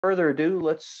further ado,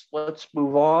 let's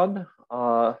move on.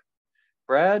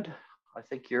 Brad, I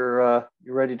think you're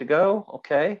ready to go.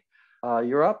 Okay,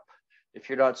 you're up. If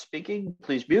you're not speaking,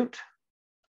 please mute.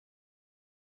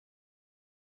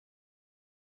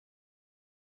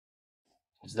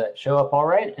 Does that show up all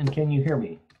right? And can you hear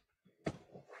me?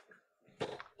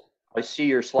 I see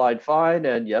your slide fine,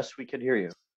 and yes, we can hear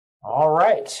you. All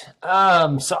right.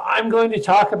 So I'm going to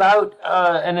talk about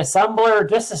an assembler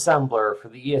disassembler for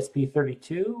the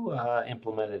ESP32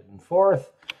 implemented in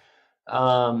Forth.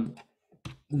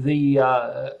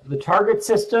 The target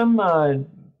system,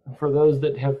 for those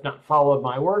that have not followed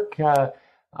my work,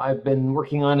 I've been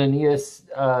working on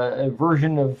a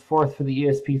version of Forth for the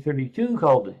ESP32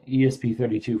 called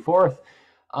ESP32 Forth.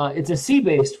 It's a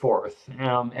C-based Forth,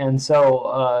 and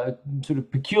so sort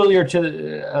of peculiar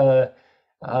to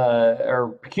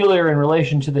or peculiar in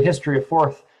relation to the history of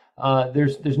Forth.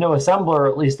 There's no assembler,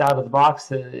 at least out of the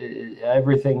box.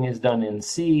 Everything is done in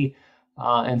C,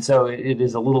 and so it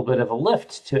is a little bit of a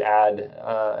lift to add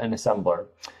an assembler.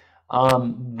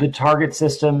 The target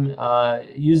system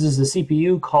uses a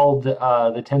CPU called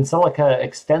the Tensilica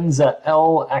Xtensa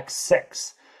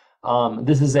LX6.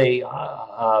 This is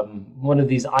one of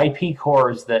these IP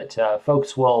cores that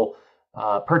folks will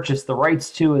purchase the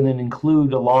rights to and then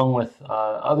include along with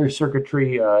other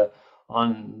circuitry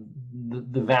on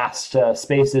the vast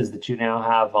spaces that you now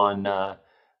have on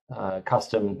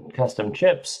custom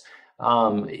chips.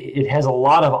 It has a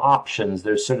lot of options.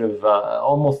 There's sort of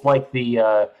almost like the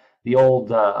old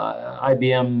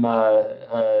IBM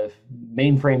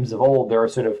mainframes of old. There are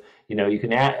sort of, you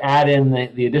can add in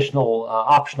the additional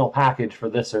optional package for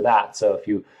this or that. So if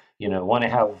you want to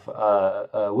have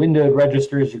windowed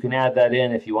registers, you can add that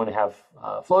in. If you want to have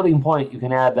floating point, you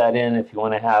can add that in. If you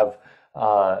want to have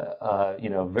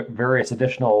various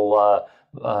additional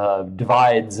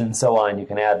divides and so on, you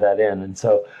can add that in. And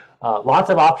so lots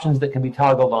of options that can be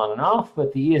toggled on and off,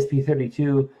 but the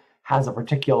ESP32 has a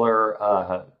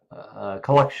particular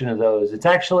collection of those. It's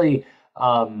actually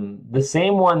the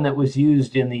same one that was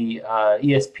used in the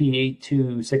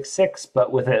ESP8266,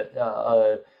 but with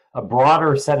a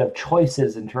broader set of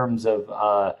choices in terms of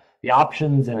the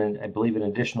options and I believe an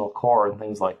additional core and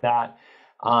things like that.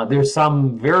 There's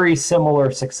some very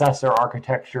similar successor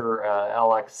architecture,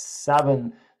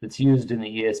 LX7, that's used in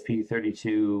the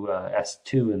ESP32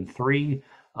 S2 and 3.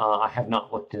 I have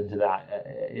not looked into that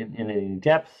in any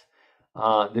depth.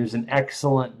 There's an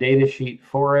excellent data sheet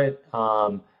for it.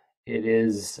 It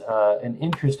is an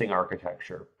interesting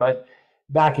architecture, but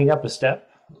backing up a step,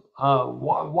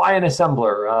 why an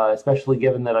assembler, especially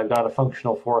given that I've got a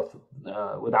functional Forth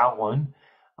without one?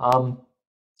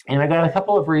 And I got a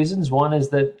couple of reasons. One is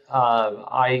that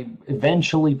I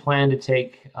eventually plan to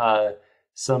take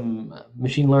some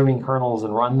machine learning kernels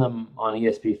and run them on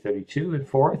ESP32 and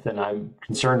Forth, and I'm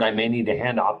concerned I may need to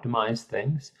hand optimize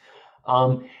things.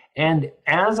 And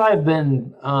as I've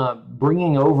been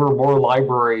bringing over more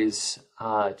libraries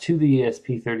to the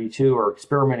ESP32 or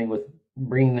experimenting with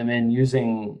bringing them in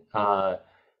using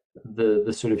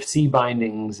the sort of C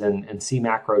bindings and C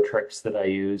macro tricks that I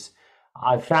use,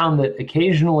 I've found that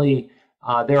occasionally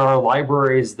there are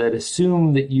libraries that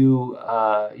assume that you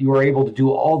are able to do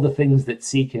all the things that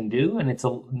C can do, and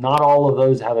not all of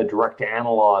those have a direct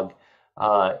analog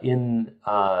in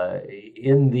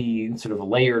the sort of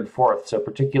layered Forth. So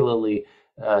particularly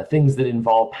things that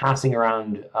involve passing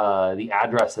around the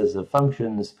addresses of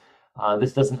functions,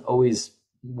 this doesn't always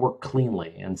work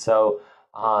cleanly. And so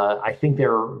I think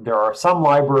there are some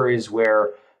libraries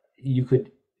where you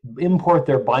could import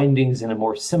their bindings in a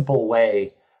more simple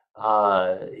way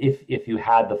if you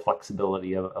had the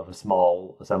flexibility of a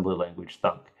small assembly language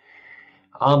thunk.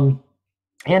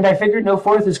 And I figured no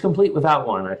Forth is complete without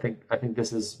one. I think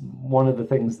this is one of the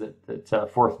things that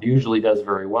Forth usually does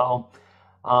very well.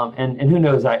 And who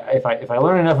knows? If I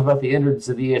learn enough about the innards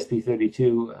of the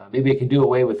ESP32, maybe I can do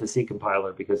away with the C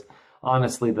compiler, because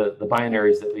honestly, the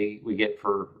binaries that we get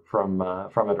from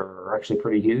it are actually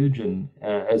pretty huge. And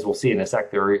as we'll see in a sec,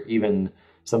 there are even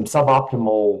some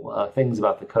suboptimal things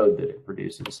about the code that it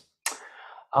produces.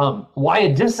 Why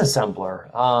a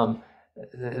disassembler?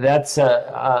 That's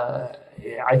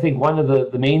I think one of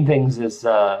the main things is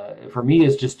for me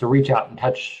is just to reach out and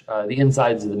touch the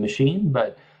insides of the machine.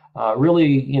 But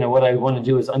really, what I want to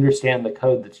do is understand the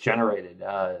code that's generated,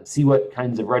 see what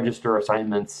kinds of register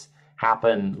assignments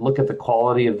happen, look at the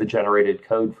quality of the generated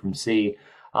code from C.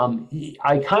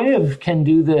 I kind of can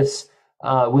do this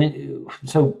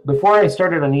so before I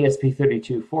started on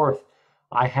ESP32 Forth,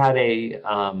 I had a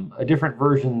different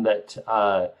version that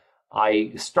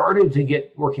I started to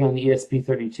get working on the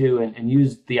ESP32 and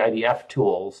used the IDF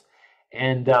tools.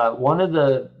 And one of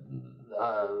the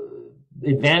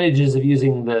advantages of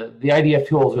using the IDF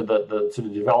tools, or the sort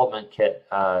of development kit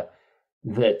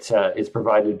that is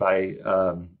provided by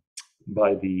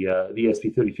the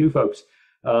ESP32 folks,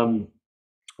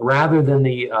 rather than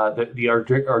the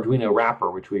Arduino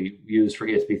wrapper, which we use for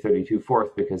ESP32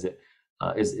 fourth, because it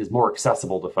is more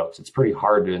accessible to folks. It's pretty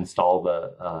hard to install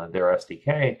their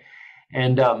SDK,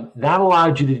 and that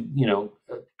allowed you to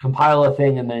compile a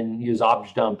thing and then use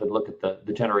objdump and look at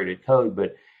the generated code.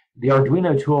 But the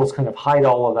Arduino tools kind of hide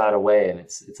all of that away, and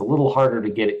it's a little harder to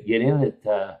get in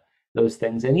at those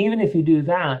things. And even if you do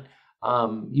that,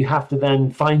 you have to then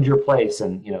find your place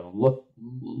and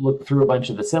look through a bunch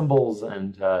of the symbols,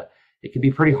 and it can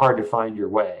be pretty hard to find your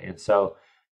way. And so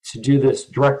to do this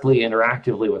directly,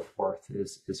 interactively with Forth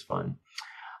is fun.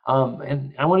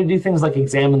 And I want to do things like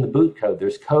examine the boot code.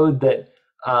 There's code that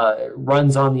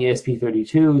runs on the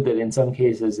ESP32 that in some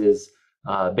cases is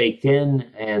baked in,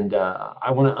 and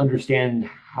I want to understand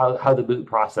how the boot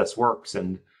process works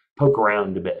and poke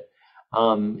around a bit.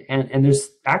 And there's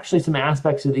actually some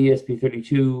aspects of the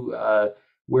ESP32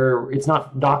 where it's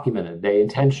not documented. They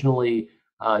intentionally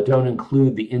don't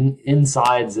include the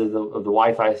insides of the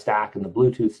Wi-Fi stack and the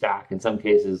Bluetooth stack. In some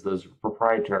cases, those are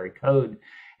proprietary code.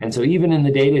 And so even in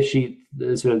the data sheet,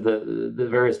 the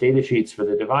various data sheets for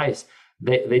the device,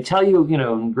 they tell you,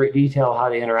 in great detail how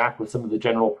to interact with some of the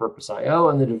general purpose I/O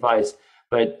on the device,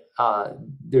 but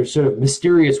there's sort of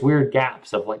mysterious, weird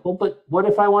gaps of like, well, but what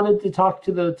if I wanted to talk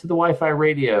to the Wi-Fi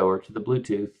radio or to the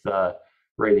Bluetooth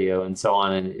radio and so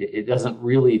on, and it doesn't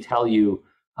really tell you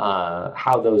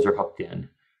how those are hooked in.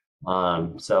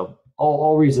 So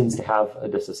all reasons to have a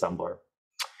disassembler.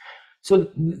 So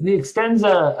the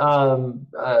Xtensa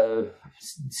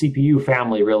CPU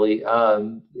family, really,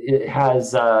 it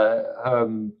has 2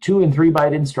 and 3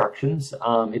 byte instructions.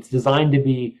 It's designed to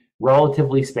be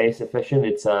relatively space efficient.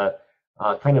 It's a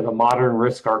kind of a modern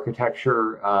RISC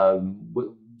architecture,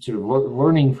 sort of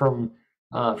learning from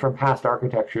past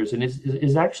architectures, and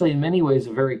is actually in many ways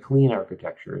a very clean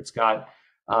architecture. It's got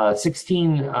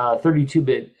 16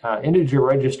 32-bit integer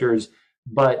registers,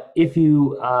 but if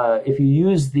you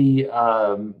use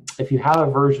if you have a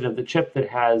version of the chip that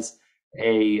has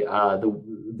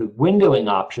the windowing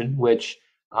option, which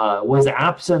was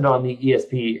absent on the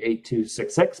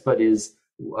ESP8266, but is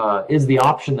the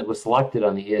option that was selected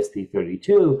on the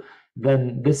ESP32,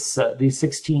 then these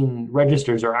 16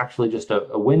 registers are actually just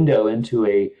a window into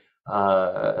a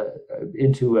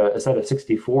set of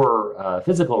 64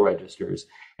 physical registers.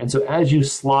 And so as you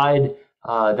slide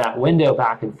that window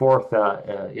back and forth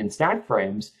in stack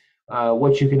frames,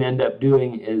 what you can end up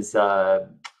doing is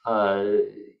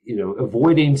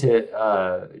avoiding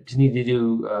to need to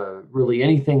do really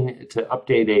anything to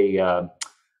update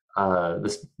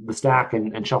the stack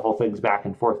and shuffle things back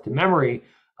and forth to memory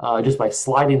just by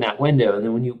sliding that window. And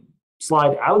then when you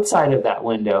slide outside of that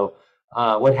window,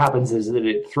 what happens is that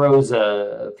it throws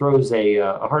a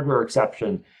hardware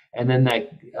exception, and then that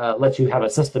lets you have a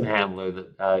system handler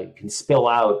that can spill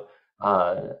out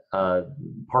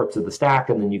parts of the stack,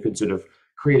 and then you can sort of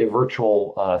create a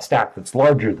virtual stack that's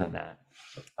larger than that.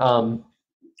 And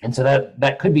so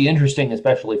that could be interesting,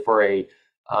 especially for a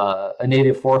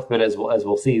native fourth bit, as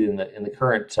we'll see in the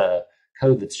current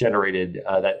code that's generated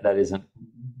that isn't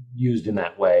used in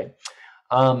that way.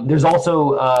 There's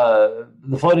also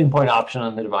the floating point option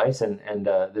on the device, and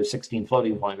there's 16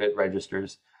 floating point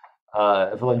registers.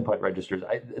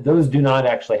 Those do not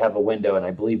actually have a window, and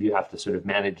I believe you have to sort of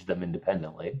manage them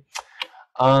independently.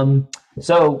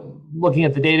 So looking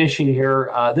at the data sheet here,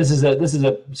 this is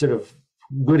a sort of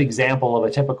good example of a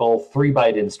typical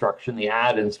 3-byte instruction, the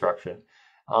add instruction.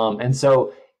 And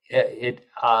so it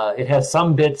has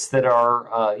some bits that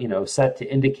are set to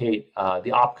indicate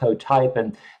the opcode type,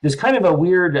 and there's kind of a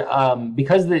weird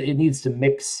because it needs to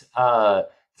mix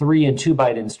 3 and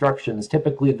 2-byte instructions.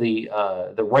 Typically, the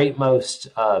rightmost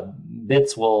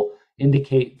bits will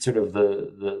indicate sort of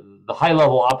the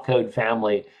high-level opcode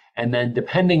family, and then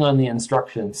depending on the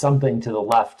instruction, something to the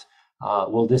left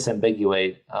will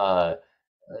disambiguate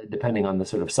depending on the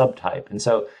sort of subtype. And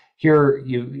so here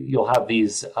you'll have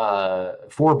these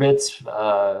 4 bits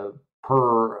per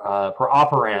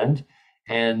operand,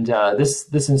 and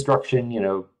this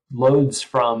instruction loads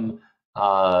from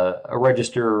a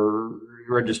register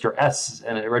S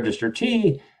and a register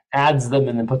T, adds them,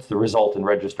 and then puts the result in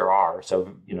register R.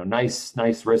 So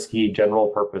nice risky general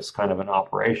purpose kind of an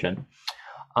operation.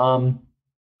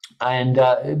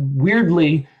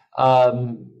 Weirdly,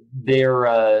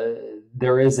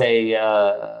 there is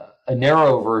a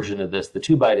narrow version of this, the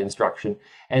 2-byte instruction.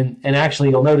 And actually,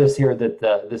 you'll notice here that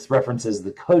this references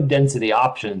the code density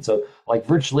option. So like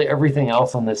virtually everything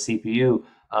else on this CPU,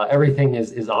 everything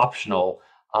is optional.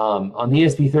 On the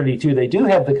ESP32, they do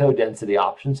have the code density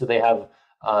option. So they have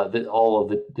all of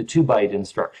the 2-byte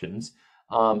instructions.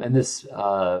 And this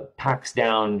packs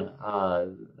down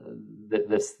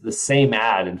the same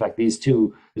add. In fact, these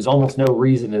two, there's almost no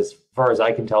reason, as far as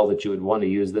I can tell, that you would want to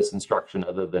use this instruction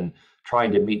other than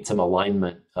trying to meet some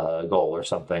alignment goal or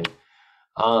something.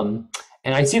 And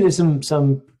I see there's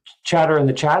some chatter in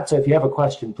the chat, so if you have a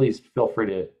question, please feel free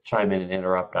to chime in and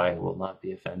interrupt. I will not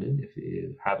be offended if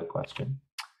you have a question.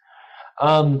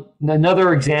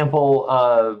 Another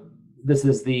example, this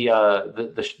is the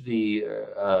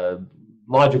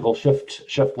logical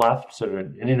shift left, sort of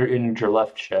an integer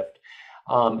left shift.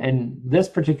 And this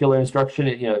particular instruction,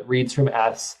 it reads from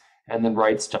S and then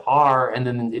writes to R, and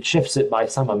then it shifts it by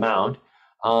some amount.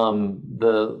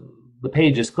 The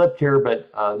page is clipped here,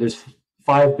 but there's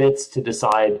 5 bits to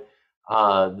decide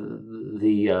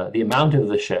the amount of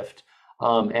the shift.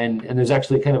 And there's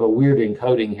actually kind of a weird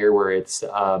encoding here where it's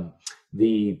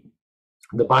the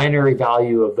binary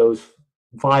value of those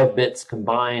 5 bits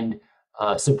combined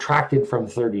subtracted from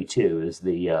 32 is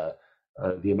the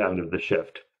amount of the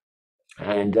shift.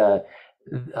 And I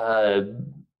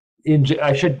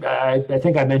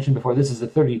think I mentioned before, this is a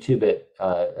 32-bit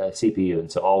CPU,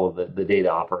 and so all of the data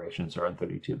operations are on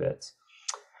 32 bits.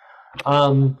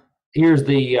 Here's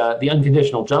the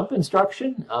unconditional jump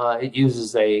instruction. It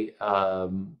uses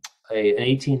an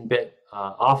 18-bit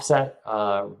offset,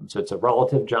 so it's a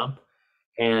relative jump,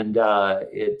 and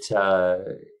it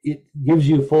gives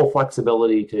you full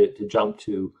flexibility to jump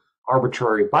to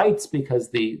arbitrary bytes because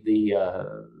the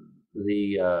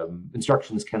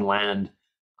instructions can land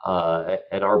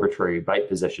at arbitrary byte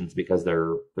positions because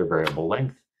they're variable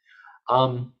length.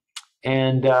 But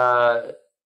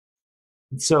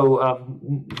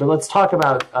let's talk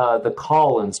about the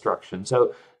call instruction.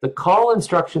 So the call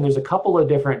instruction, there's a couple of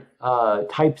different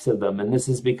types of them, and this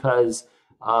is because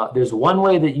there's one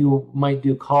way that you might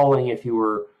do calling if you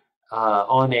were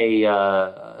on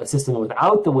a system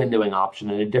without the windowing option,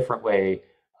 and a different way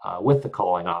with the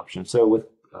calling option. So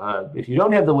if you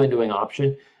don't have the windowing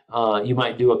option, you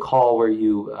might do a call where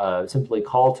you simply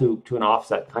call to an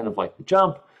offset, kind of like the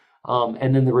jump,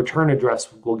 and then the return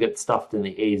address will get stuffed in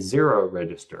the A0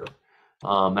 register.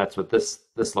 That's what this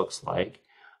looks like.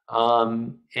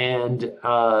 And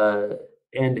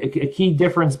a key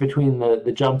difference between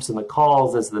the jumps and the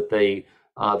calls is that the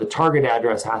target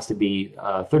address has to be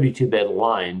 32-bit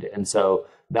aligned, and so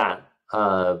that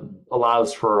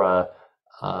allows for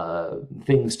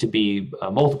things to be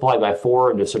multiplied by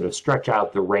 4 and to sort of stretch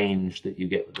out the range that you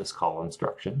get with this call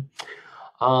instruction.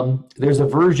 There's a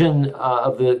version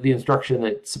of the instruction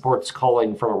that supports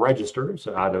calling from a register,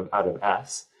 so out of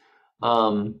S.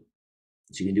 So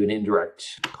you can do an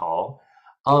indirect call.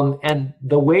 And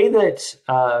the way that,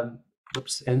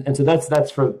 and so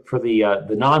that's for the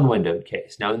non-windowed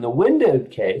case. Now in the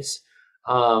windowed case,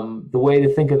 the way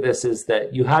to think of this is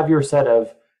that you have your set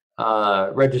of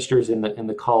registers in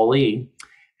the callee,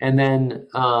 and then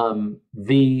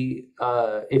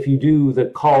if you do the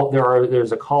call,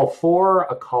 there's a call 4,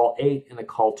 a call 8, and a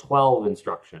call 12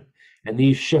 instruction, and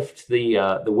these shift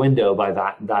the window by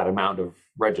that amount of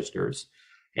registers.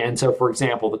 And so, for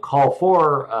example, the call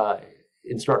 4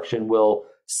 instruction will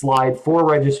slide 4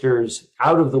 registers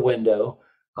out of the window,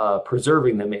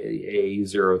 preserving them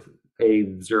A0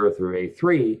 through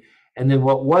A3. And then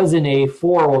what was in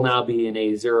A4 will now be in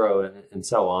A0 and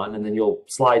so on. And then you'll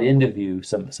slide into view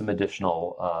some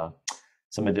additional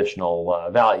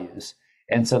values.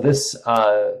 And so this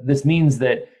means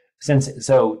that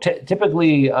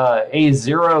typically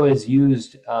A0 is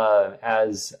used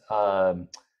as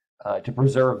to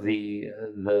preserve the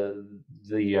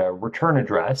return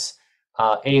address.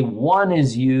 A1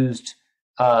 is used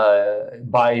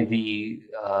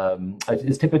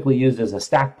is typically used as a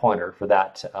stack pointer for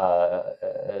that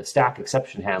stack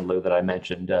exception handler that I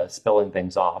mentioned, spilling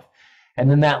things off. And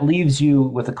then that leaves you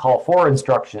with a call 4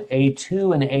 instruction,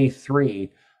 A2 and A3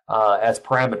 as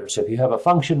parameters. So if you have a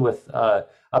function with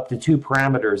up to 2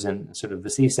 parameters in sort of the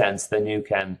C sense, then you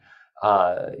can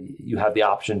you have the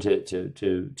option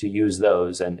to use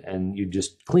those, and you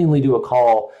just cleanly do a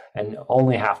call and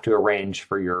only have to arrange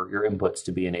for your inputs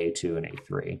to be in A2 and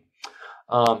A3.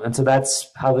 And so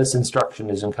that's how this instruction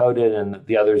is encoded, and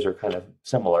the others are kind of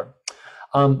similar.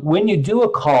 When you do a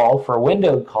call for a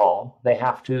windowed call, they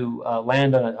have to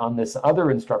land on this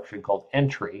other instruction called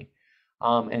entry.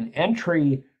 And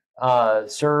entry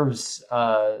serves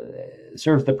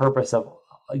the purpose of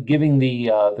giving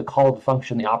the called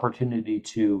function the opportunity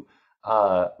to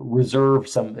reserve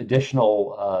some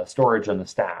additional storage on the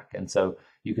stack. And so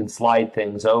you can slide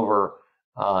things over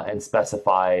and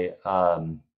specify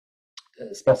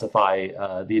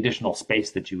the additional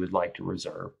space that you would like to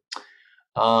reserve.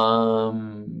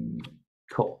 Cool.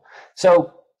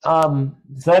 So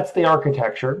that's the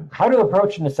architecture. How to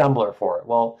approach an assembler for it?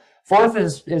 Well, Forth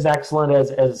is excellent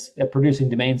as at producing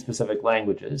domain-specific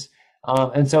languages.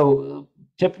 And so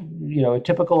a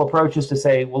typical approach is to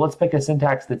say, well, let's pick a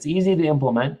syntax that's easy to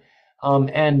implement.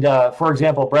 For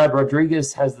example, Brad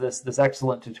Rodriguez has this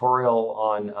excellent tutorial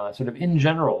on sort of in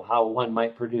general how one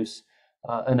might produce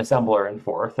an assembler in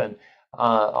Forth. And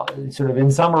sort of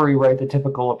in summary, right, the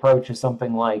typical approach is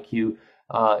something like you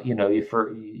might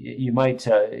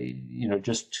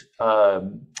just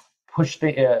push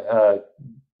the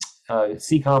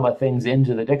C comma things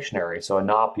into the dictionary. So a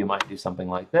NOP, you might do something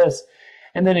like this.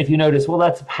 And then if you notice, well,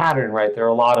 that's a pattern, right? There are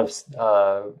a lot of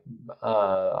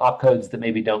opcodes that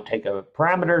maybe don't take a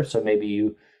parameter. So maybe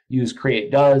you use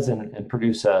create does and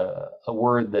produce a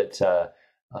word that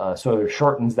sort of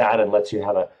shortens that and lets you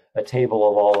have a table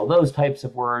of all of those types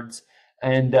of words.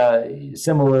 And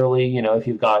similarly, if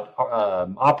you've got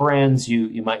operands,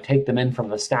 you might take them in from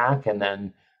the stack and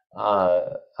then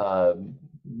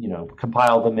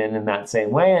compile them in that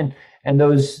same way, and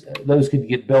those could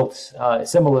get built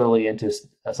similarly into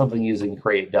something using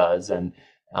create does, and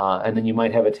then you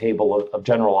might have a table of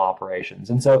general operations.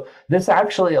 And so this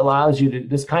actually allows you to,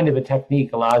 this kind of a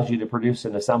technique allows you to produce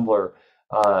an assembler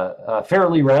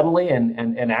fairly readily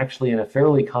and actually in a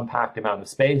fairly compact amount of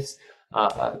space.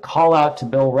 Call out to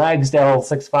Bill Ragsdale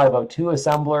 6502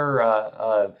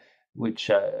 assembler, which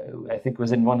I think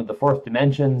was in one of the Forth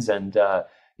dimensions, and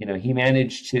he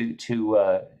managed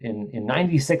to in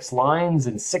 96 lines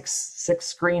and six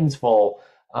screens full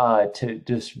to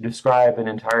describe an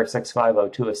entire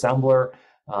 6502 assembler.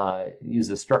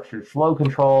 Uses structured flow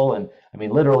control, and I mean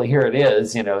literally here it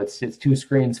is. It's 2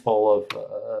 screens full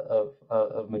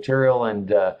of material, and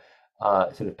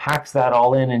sort of packs that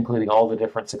all in, including all the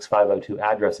different 6502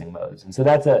 addressing modes. And so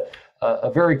that's a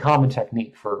very common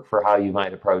technique for how you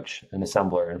might approach an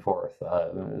assembler in Forth.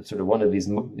 Sort of one of these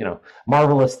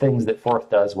marvelous things that Forth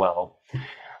does well.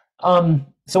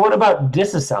 So what about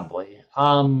disassembly?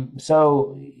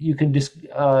 So you can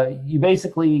you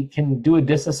basically can do a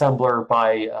disassembler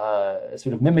by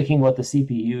sort of mimicking what the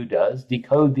CPU does,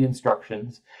 decode the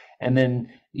instructions, and then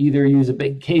either use a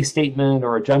big case statement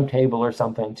or a jump table or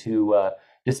something to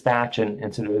dispatch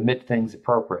and sort of emit things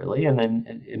appropriately, and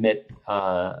then emit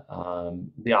the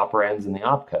operands and the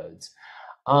opcodes.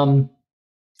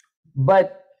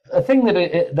 But a thing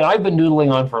that I've been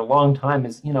noodling on for a long time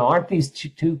is, aren't these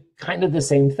two kind of the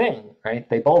same thing, right?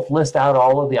 They both list out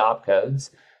all of the opcodes.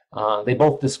 They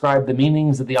both describe the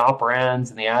meanings of the operands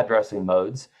and the addressing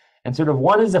modes. And sort of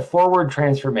one is a forward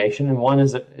transformation and one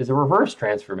is a reverse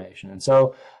transformation. And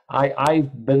so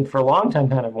I've been for a long time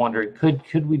kind of wondering,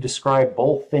 could we describe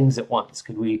both things at once?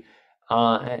 Could we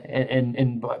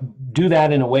and do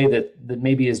that in a way that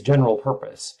maybe is general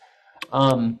purpose?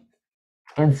 And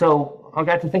so I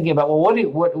got to thinking about, well,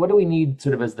 what do we need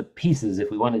sort of as the pieces if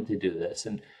we wanted to do this?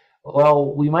 And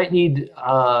well, we might need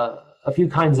a few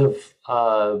kinds of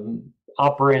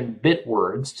operand bit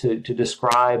words to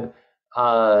describe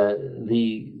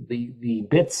the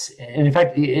bits. And in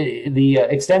fact, the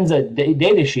Xtensa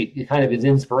data sheet kind of is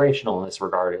inspirational in this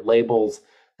regard. It labels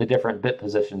the different bit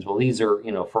positions. Well, these are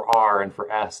for R and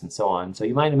for S and so on. So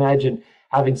you might imagine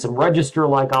having some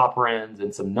register-like operands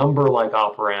and some number-like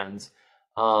operands.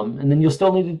 And then you'll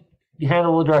still need to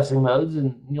handle addressing modes,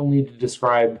 and you'll need to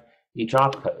describe each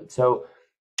opcode. So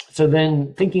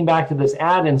then thinking back to this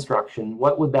add instruction,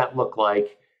 what would that look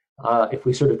like if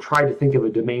we sort of try to think of a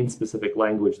domain-specific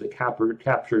language that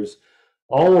captures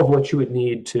all of what you would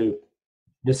need to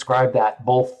describe that,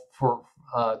 both for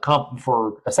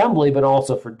assembly, but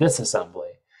also for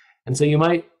disassembly. And so you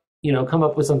might come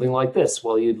up with something like this.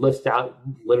 Well, you'd list out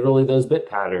literally those bit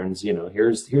patterns.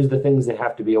 Here's the things that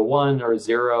have to be a 1 or a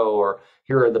 0, or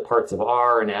here are the parts of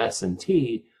R and S and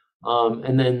T,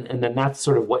 and then that's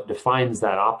sort of what defines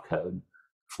that opcode,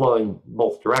 flowing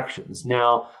both directions.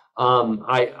 Now,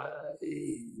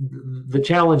 the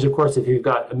challenge, of course, if you've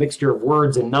got a mixture of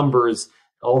words and numbers,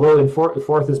 although in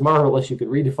Forth is marvelous, you could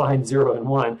redefine 0 and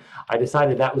 1. I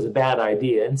decided that was a bad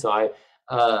idea, and so I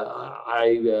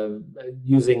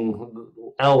using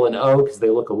L and O because they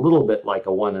look a little bit like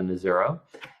a 1 and a 0.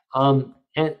 And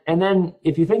then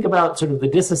if you think about sort of the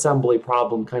disassembly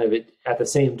problem kind of at the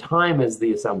same time as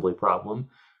the assembly problem,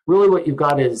 really what you've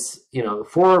got is,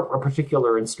 for a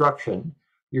particular instruction,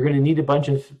 you're going to need a bunch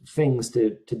of things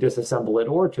to disassemble it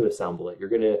or to assemble it. You're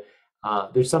going to,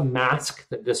 there's some mask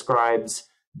that describes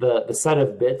the set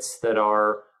of bits that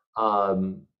are,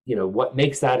 what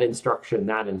makes that instruction.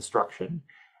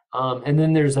 And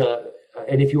then there's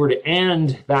and if you were to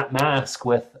AND that mask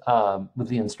with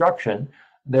the instruction,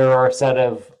 there are a set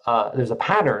of, there's a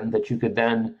pattern that you could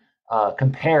then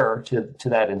compare to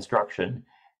that instruction.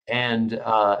 And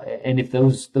if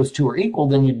those two are equal,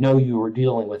 then you'd know you were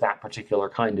dealing with that particular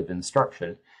kind of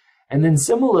instruction. And then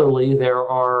similarly, there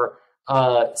are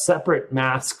separate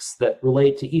masks that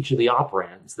relate to each of the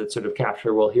operands that sort of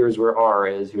capture, well, here's where R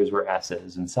is, here's where S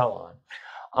is, and so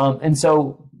on. And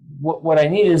so what I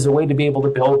need is a way to be able to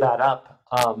build that up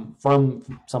from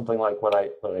something like what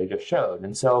I just showed.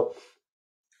 And so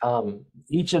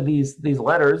each of these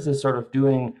letters is sort of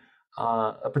doing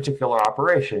a particular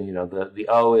operation. The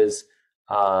O is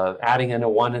adding in a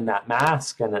 1 in that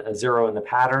mask and a 0 in the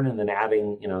pattern, and then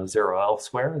adding 0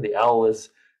 elsewhere. The L is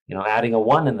adding a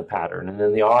 1 in the pattern, and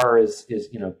then the R is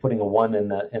putting a 1 in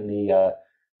the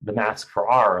mask for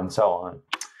R, and so on.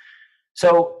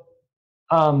 So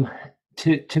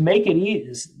to make it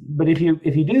easy, but if you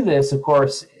do this, of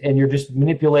course, and you're just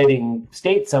manipulating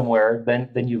state somewhere,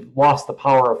 then you've lost the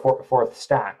power of fourth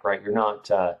stack, right? You're not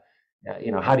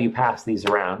how do you pass these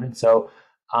around? And so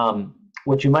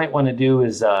what you might want to do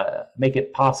is make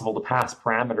it possible to pass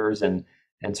parameters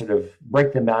and sort of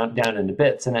break them down into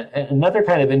bits. And another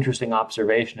kind of interesting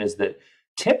observation is that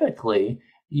typically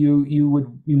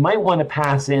you might want to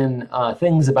pass in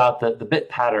things about the bit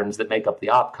patterns that make up the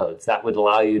opcodes. That would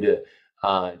allow you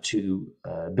to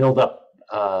build up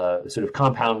sort of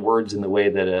compound words in the way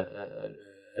that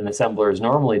an assembler is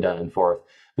normally done in Forth.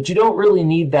 But you don't really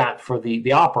need that for the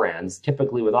operands.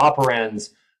 Typically with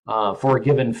operands, for a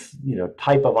given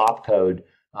type of opcode,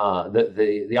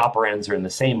 the operands are in the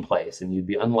same place, and you'd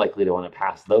be unlikely to want to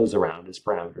pass those around as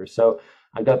parameters. So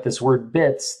I've got this word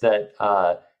bits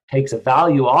that takes a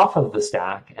value off of the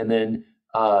stack and then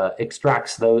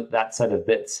extracts that set of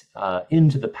bits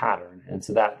into the pattern. And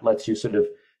so that lets you sort of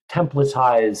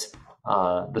templatize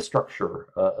the structure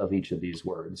of each of these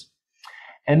words.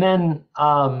 And then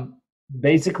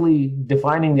basically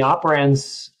defining the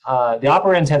operands. The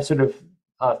operands have sort of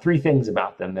three things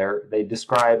about them. They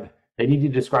need to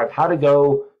describe how to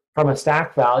go from a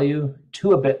stack value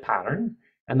to a bit pattern,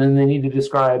 and then they need to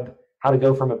describe how to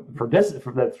go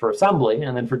for assembly,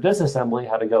 and then for disassembly,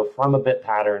 how to go from a bit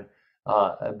pattern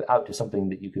out to something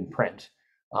that you can print.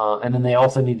 And then they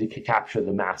also need to capture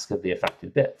the mask of the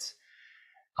affected bits.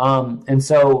 And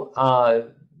so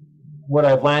what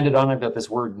I've landed on, I've got this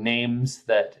word names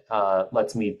that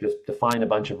lets me just define a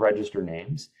bunch of register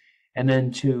names. And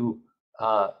then to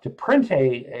print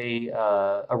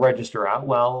a register out,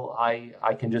 well,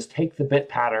 I can just take the bit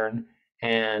pattern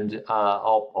and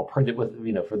I'll print it with,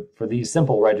 for these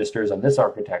simple registers on this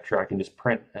architecture, I can just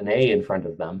print an A in front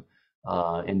of them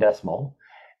in decimal.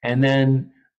 And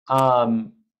then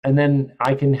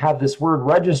I can have this word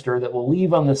register that will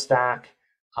leave on the stack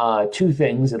two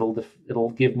things.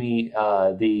 It'll give me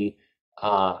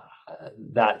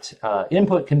that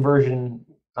input conversion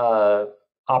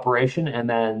operation, and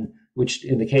then which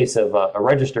in the case of a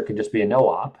register could just be a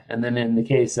no-op, and then in the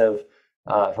case of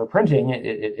for printing,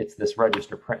 it's this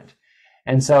register print.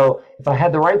 And so if I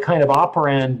had the right kind of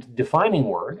operand defining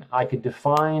word, I could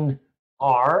define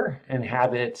R and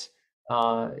have it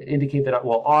indicate that,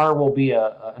 well, R will be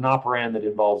an operand that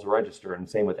involves a register, and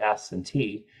same with S and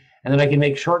T. And then I can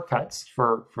make shortcuts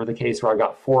for the case where I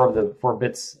got four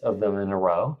bits of them in a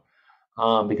row,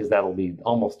 because that'll be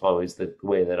almost always the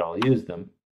way that I'll use them.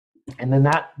 And then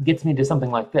that gets me to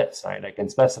something like this, right? I can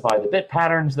specify the bit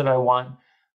patterns that I want.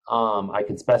 I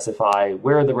can specify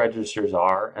where the registers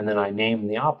are, and then I name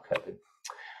the opcode.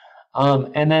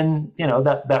 And then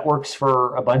that works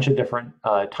for a bunch of different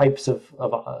types of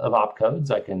opcodes.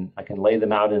 I can lay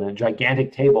them out in a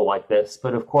gigantic table like this,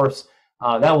 but of course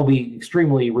that will be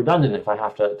extremely redundant if I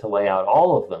have to lay out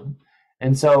all of them.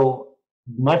 And so,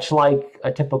 much like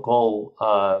a typical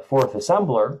Forth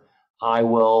assembler, I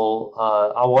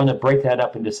want to break that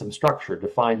up into some structure,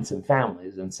 define some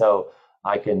families, and so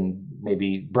I can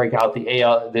maybe break out the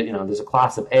AL. There's a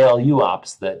class of ALU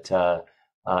ops that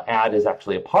add is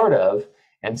actually a part of,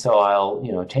 and so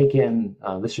I'll take in.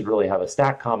 This should really have a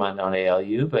stack comment on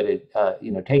ALU, but it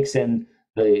takes in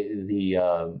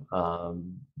the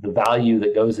value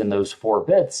that goes in those 4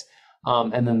 bits,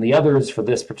 and then the others for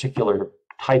this particular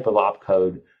type of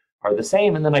opcode are the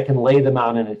same, and then I can lay them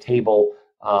out in a table,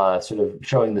 sort of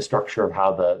showing the structure of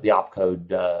how the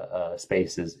opcode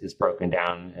space is broken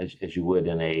down as you would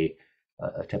in a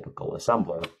typical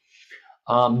assembler.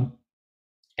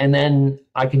 And then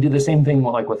I can do the same thing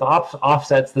like with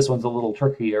offsets. This one's a little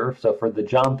trickier. So for the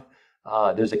jump,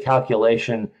 there's a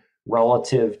calculation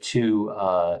relative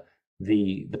to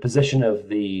the position of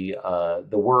the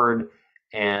word,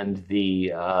 and there's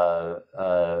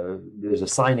a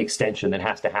sign extension that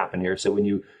has to happen here. So when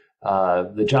you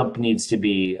the jump needs to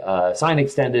be sign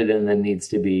extended and then needs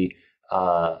to be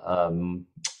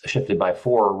shifted by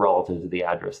 4 relative to the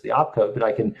address of the opcode. But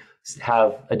I can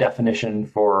have a definition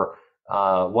for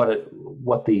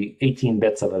what the 18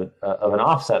 bits of an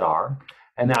offset are,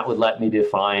 and that would let me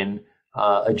define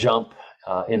a jump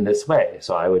in this way.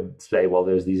 So I would say, well,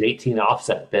 there's these 18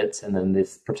 offset bits and then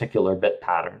this particular bit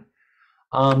pattern.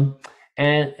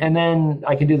 And then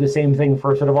I can do the same thing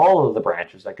for sort of all of the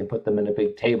branches. I can put them in a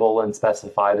big table and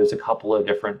specify there's a couple of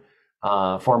different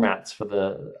formats for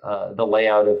the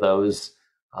layout of those,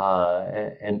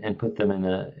 and put them in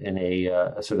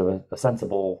a sort of a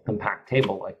sensible compact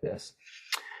table like this.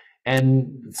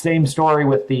 And same story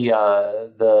with the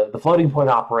floating point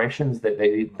operations, that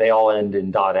they all end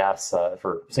in .s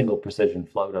for single precision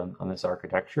float on this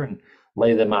architecture, and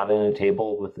lay them out in a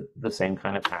table with the same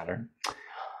kind of pattern.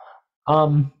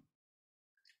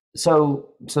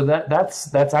 So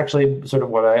that's actually sort of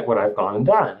what I've gone and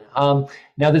done.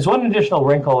 Now there's one additional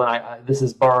wrinkle, and this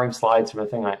is borrowing slides from a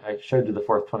thing I showed to the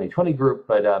 4th 2020 group,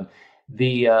 but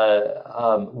the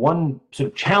one sort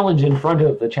of challenge in front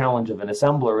of the challenge of an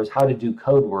assembler is how to do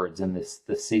code words in this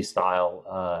C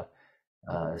style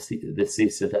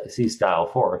C style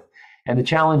fourth. And the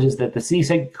challenge is that the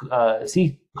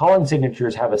C calling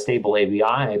signatures have a stable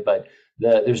ABI, but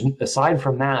there's aside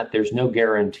from that, there's no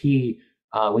guarantee.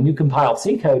 When you compile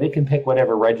C code, it can pick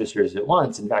whatever registers it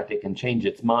wants. In fact, it can change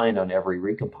its mind on every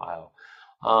recompile.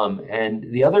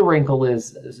 And the other wrinkle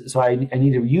is, so I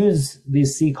need to use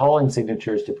these C calling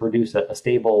signatures to produce a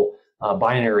stable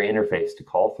binary interface to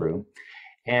call through.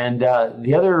 And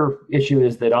the other issue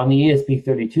is that on the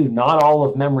ESP32, not all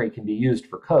of memory can be used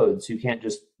for code. So you can't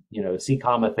just, C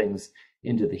comma things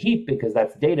into the heap, because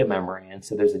that's data memory. And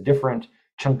so there's a different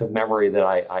chunk of memory that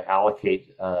I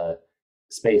allocate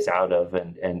space out of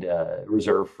and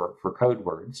reserve for code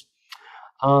words.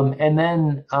 And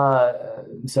then,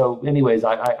 so anyways,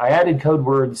 I added code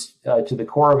words to the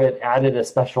core of it, added a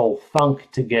special func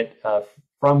to get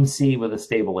from C with a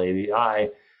stable ABI.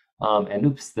 And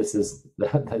oops, this is,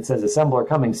 it says assembler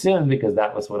coming soon, because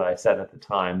that was what I said at the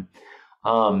time.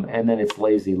 And then it's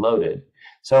lazy loaded.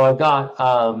 So I've got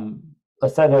a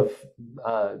set of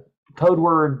code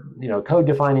word, code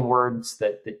defining words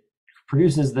that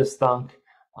produces this thunk.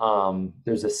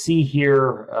 There's a C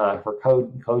here for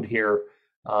code here,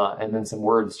 and then some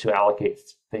words to allocate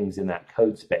things in that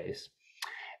code space.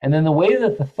 And then the way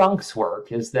that the thunks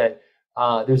work is that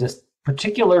there's a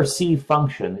particular C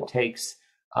function that takes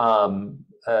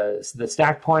the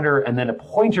stack pointer and then a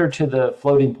pointer to the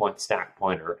floating point stack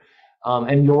pointer.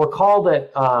 And you'll recall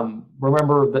that,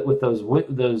 remember that with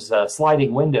those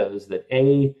sliding windows, that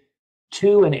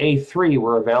A2 and A3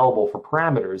 were available for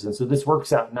parameters. And so this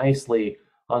works out nicely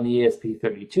on the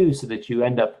ESP32 so that you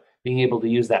end up being able to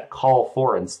use that call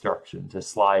for instruction to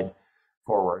slide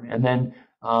forward. And then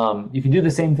you can do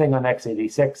the same thing on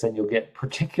x86, and you'll get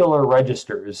particular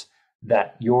registers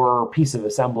that your piece of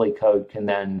assembly code can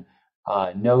then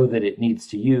know that it needs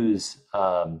to use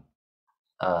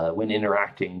when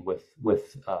interacting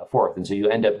with forth. And so you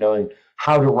end up knowing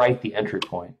how to write the entry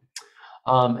point.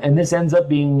 And this ends up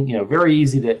being, very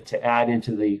easy to add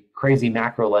into the crazy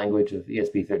macro language of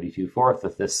ESP32 forth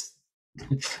with this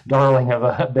darling of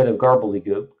a bit of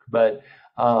gobbledygook. But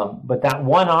that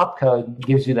one opcode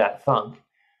gives you that thunk.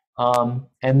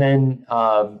 And then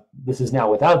this is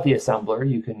now without the assembler.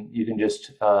 You can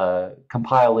just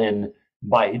compile in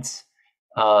bytes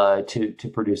to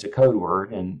produce a code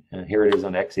word, and here it is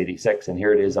on x86, and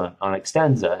here it is on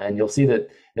Xtensa, and you'll see that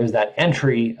there's that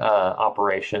entry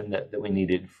operation that we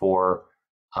needed for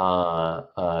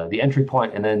the entry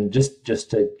point. And then just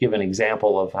to give an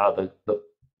example of how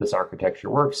this architecture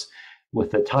works, with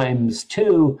the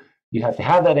 _2, you have to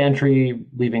have that entry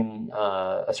leaving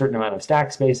a certain amount of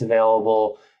stack space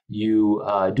available. You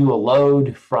do a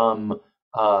load from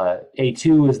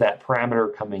A2 is that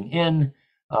parameter coming in.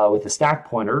 With the stack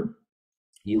pointer,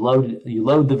 you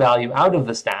load the value out of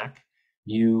the stack,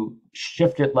 you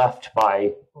shift it left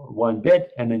by 1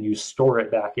 bit, and then you store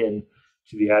it back in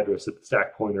to the address of the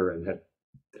stack pointer and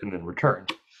then return.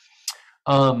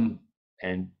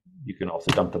 And you can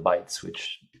also dump the bytes,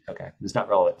 which, okay, is not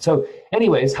relevant. So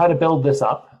anyways, how to build this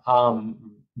up.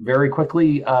 Very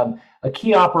quickly, a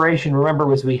key operation, remember,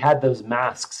 was we had those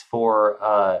masks for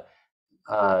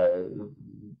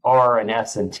R and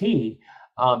S and T.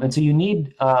 And so you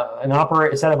need a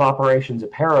set of operations, a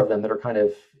pair of them that are kind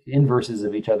of inverses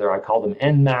of each other. I call them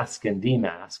nmask and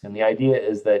dmask. And the idea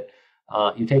is that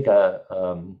you take a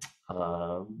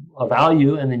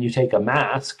value and then you take a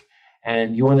mask,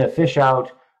 and you want to fish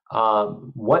out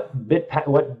what bit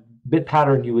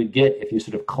pattern you would get if you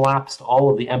sort of collapsed all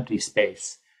of the empty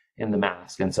space in the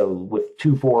mask. And so with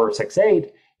 2, 4, 6,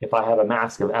 8, if I have a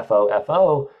mask of FO,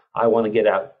 FO, I want to get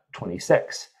out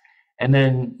 26. And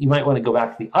then you might want to go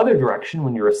back the other direction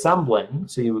when you're assembling.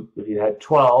 So if you had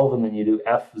 12 and then you do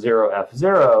F0,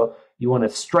 F0, you want to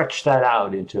stretch that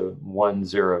out into 1,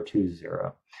 0, 2,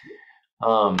 0.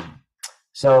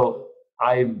 So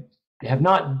I have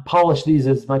not polished these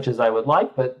as much as I would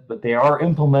like, but they are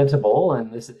implementable,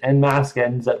 and this nmask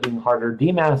ends up being harder.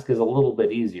 Dmask is a little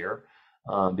bit easier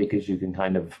because you can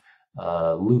kind of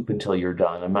loop until you're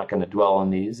done. I'm not going to dwell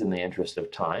on these in the interest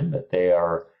of time, but they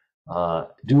are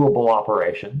doable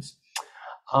operations.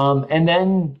 And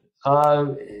then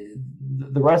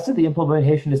the rest of the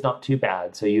implementation is not too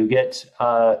bad. So you get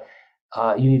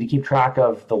you need to keep track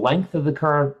of the length of the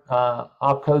current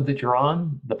opcode that you're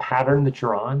on, the pattern that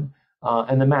you're on,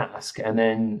 and the mask. And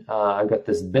then I've got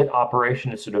this bit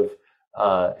operation to sort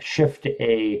of shift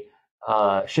a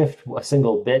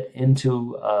single bit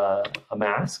into a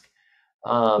mask.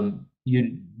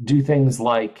 You do things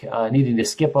like needing to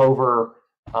skip over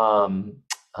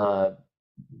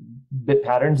bit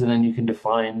patterns, and then you can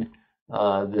define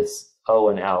this O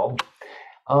and L.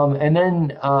 And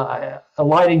then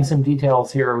aligning some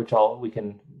details here, which we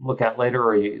can look at later,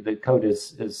 or the code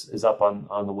is up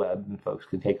on the web and folks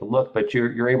can take a look. But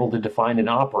you're able to define an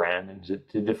operand, and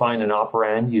to define an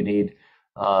operand, you need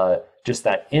just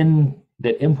that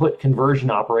input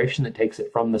conversion operation that takes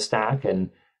it from the stack and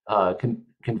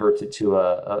converts it to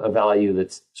a value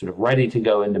that's sort of ready to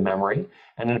go into memory,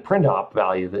 and then a print op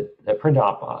value, a print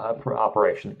op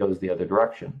operation that goes the other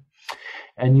direction.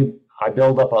 And I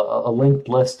build up a linked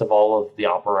list of all of the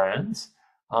operands.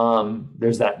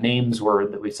 There's that names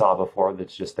word that we saw before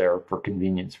that's just there for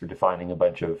convenience for defining a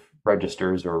bunch of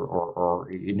registers or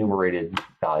enumerated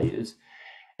values.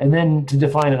 And then to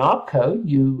define an opcode,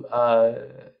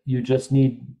 you just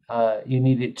need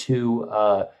it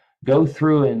to go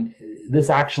through, and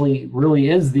this actually really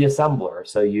is the assembler.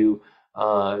 So you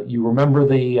remember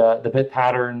the bit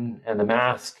pattern and the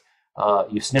mask,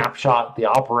 you snapshot the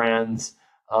operands,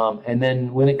 and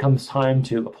then when it comes time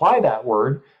to apply that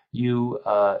word, you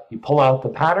pull out the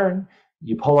pattern,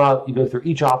 you go through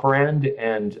each operand,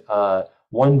 and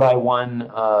one by one,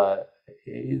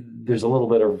 there's a little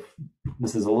bit of,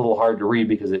 this is a little hard to read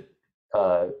because it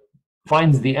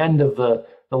finds the end of the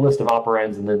list of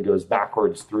operands and then goes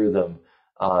backwards through them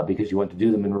because you want to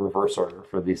do them in reverse order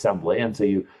for the assembly. And so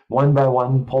you one by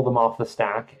one pull them off the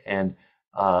stack and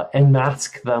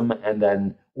mask them, and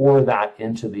then OR that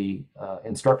into the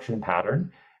instruction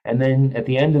pattern. And then at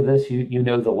the end of this, you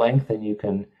know the length, and you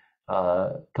can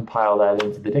compile that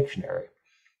into the dictionary.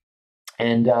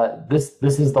 And this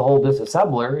is the whole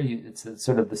disassembler. It's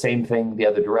sort of the same thing the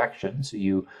other direction. So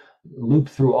you loop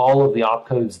through all of the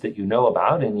opcodes that you know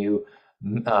about, and you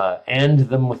AND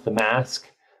them with the mask,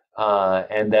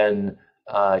 and then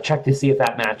check to see if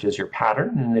that matches your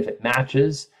pattern. And if it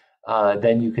matches,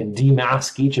 then you can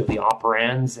demask each of the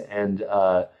operands and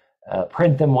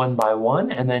print them one by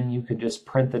one, and then you can just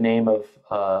print the name of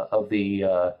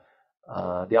the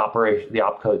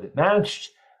opcode that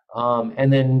matched.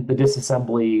 And then the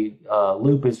disassembly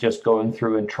loop is just going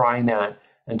through and trying that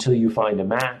until you find a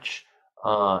match,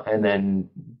 and then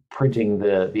printing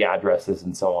the addresses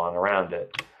and so on around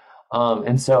it.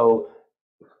 And so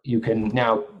you can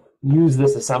now use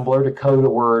this assembler to code a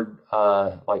word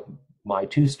like my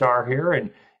 2-star here, and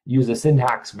use a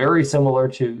syntax very similar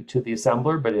to the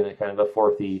assembler, but in a kind of a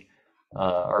 4th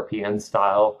RPN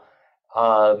style.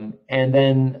 And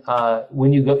then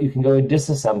when you can go and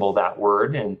disassemble that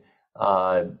word. And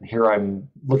here I'm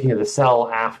looking at the cell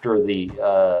after the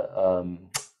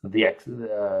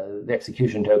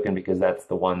execution token, because that's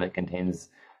the one that contains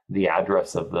the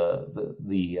address of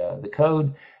the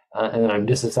code. And then I'm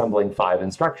disassembling 5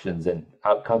 instructions, and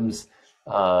out comes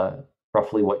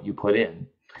roughly what you put in.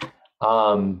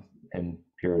 And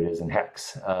here it is in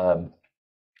hex.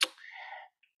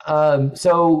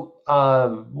 So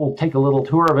we'll take a little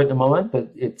tour of it in a moment, but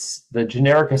it's the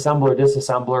generic assembler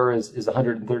disassembler is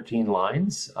 113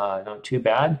 lines, not too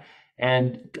bad.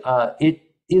 And it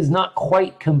is not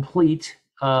quite complete,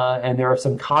 and there are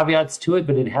some caveats to it,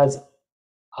 but it has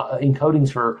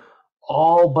encodings for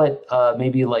all but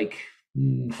maybe like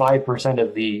 5%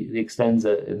 of the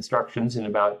Xtensa instructions in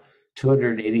about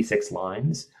 286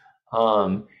 lines.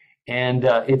 And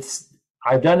it's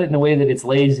I've done it in a way that it's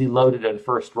lazy loaded on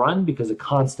first run, because a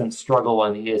constant struggle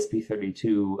on the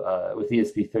ESP32 with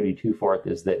ESP32 for it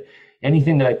is that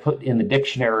anything that I put in the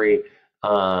dictionary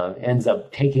ends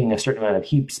up taking a certain amount of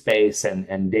heap space,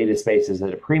 and data space is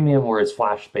at a premium, whereas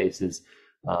flash space is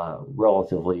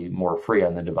relatively more free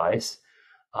on the device.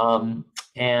 One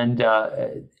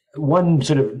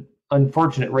sort of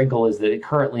unfortunate wrinkle is that it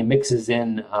currently mixes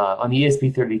in on the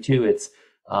ESP32. It's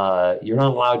you're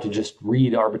not allowed to just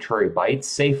read arbitrary bytes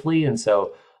safely, and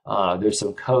so there's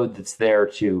some code that's there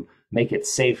to make it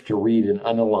safe to read an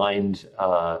unaligned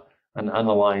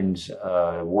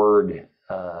word,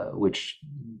 which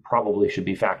probably should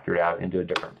be factored out into a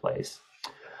different place.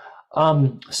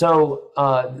 There's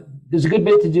a good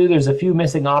bit to do. There's a few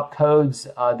missing opcodes.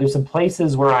 There's some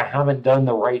places where I haven't done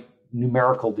the right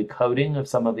numerical decoding of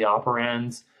some of the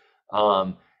operands.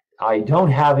 I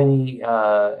don't have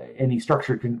any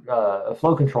structured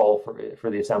flow control for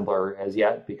the assembler as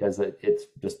yet, because it's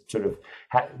just sort of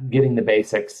getting the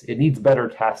basics. It needs better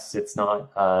tests. It's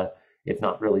not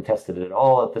really tested at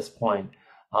all at this point.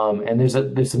 And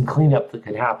there's some cleanup that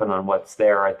could happen on what's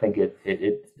there. I think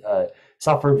it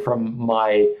suffered from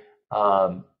my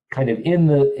kind of in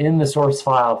the source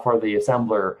file for the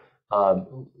assembler,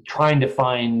 trying to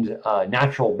find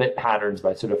natural bit patterns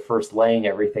by sort of first laying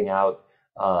everything out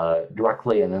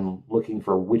directly and then looking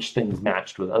for which things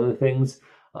matched with other things.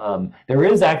 There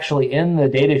is actually in the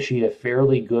data sheet a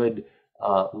fairly good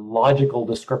logical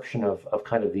description of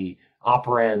kind of the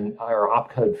operand or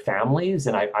opcode families,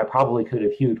 and I probably could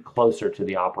have hewed closer to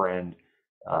the operand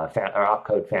or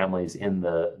opcode families in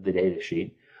the data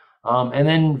sheet. And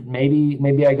then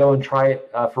maybe I go and try it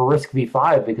for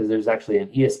RISC-V5, because there's actually an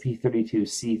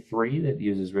ESP32C3 that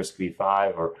uses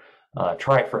RISC-V5, or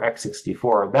try it for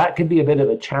X64. That could be a bit of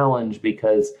a challenge,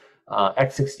 because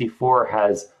X64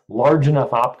 has large enough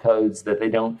opcodes that they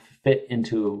don't fit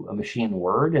into a machine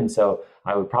word, and so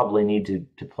I would probably need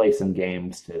to play some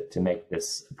games to make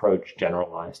this approach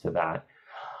generalized to that.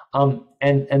 And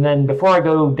then before I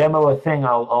go demo a thing,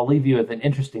 I'll leave you with an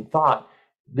interesting thought.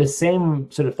 This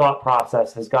same sort of thought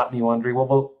process has got me wondering,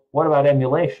 well, what about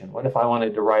emulation? What if I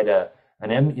wanted to write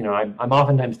I'm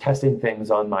oftentimes testing things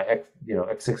on my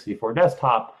X64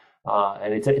 desktop,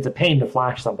 and it's a pain to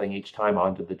flash something each time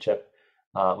onto the chip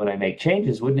when I make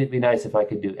changes. Wouldn't it be nice if I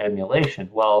could do emulation?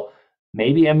 Well,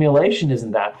 maybe emulation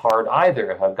isn't that hard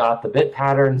either. If I've got the bit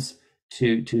patterns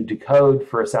to decode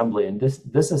for assembly and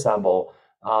disassemble,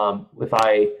 if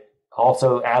I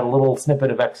also add a little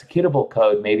snippet of executable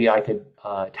code, maybe I could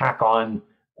tack on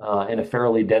in a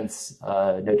fairly dense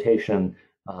notation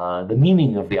the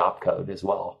meaning of the opcode as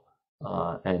well,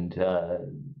 and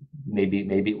maybe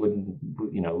it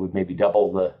would maybe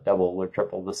double or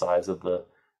triple the size of the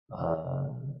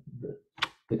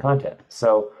content.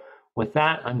 So with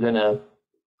that, I'm going to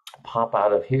pop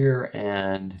out of here,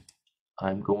 and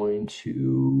I'm going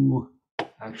to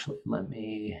actually let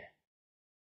me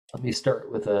start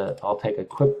with I'll take a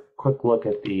quick look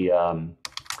at the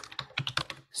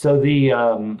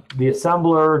the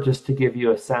assembler, just to give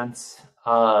you a sense.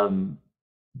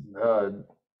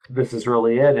 This is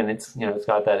really it, and it's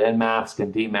got that N mask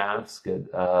and D mask.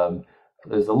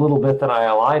 There's a little bit that I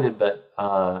elided, but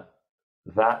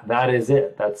that is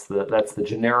it. That's the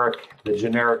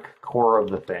generic core of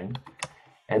the thing.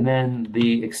 And then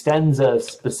the Xtensa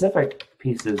specific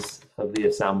pieces of the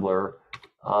assembler,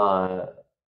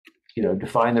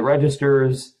 define the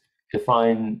registers,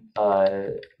 define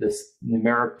this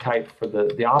numeric type for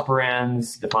the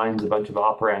operands, defines a bunch of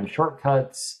operand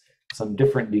shortcuts, some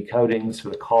different decodings for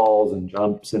the calls and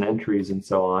jumps and entries and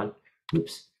so on.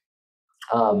 Oops.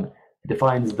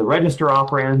 Defines the register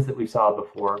operands that we saw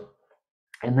before.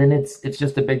 And then it's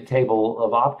just a big table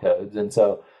of opcodes. And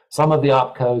so some of the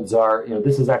opcodes are,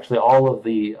 this is actually all of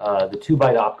the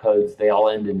 2-byte opcodes. They all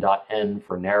end in .n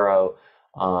for narrow,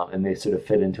 and they sort of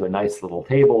fit into a nice little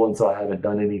table. And so I haven't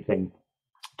done anything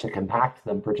to compact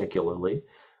them particularly.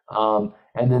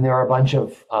 And then there are a bunch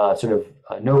of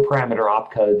no parameter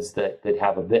opcodes that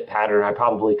have a bit pattern. I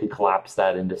probably could collapse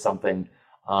that into something,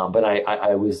 but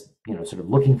I was sort of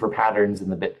looking for patterns in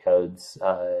the bit codes,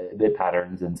 bit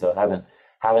patterns, and so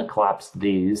haven't collapsed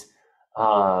these.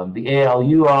 The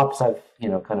ALU ops, I've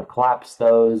kind of collapsed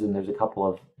those, and there's a couple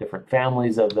of different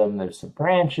families of them. There's some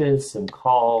branches, some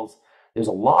calls. There's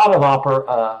a lot of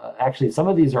actually some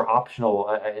of these are optional,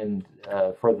 and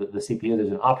for the CPU,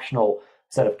 there's an optional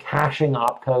set of caching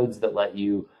opcodes that let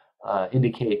you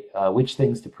indicate which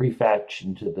things to prefetch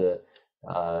into the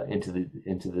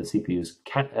CPU's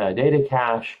data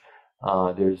cache.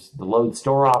 There's the load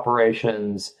store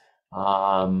operations.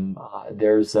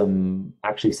 There's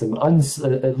actually some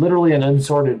literally an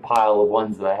unsorted pile of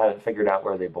ones that I haven't figured out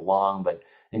where they belong, but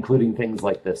including things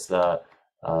like this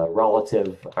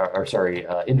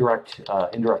indirect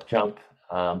jump.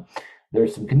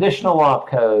 There's some conditional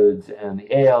opcodes and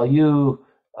the ALU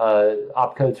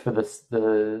opcodes for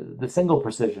the single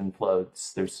precision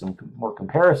floats. There's some more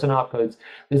comparison opcodes.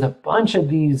 There's a bunch of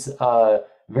these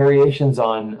variations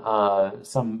on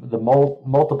the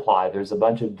multiply. There's a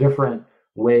bunch of different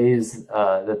ways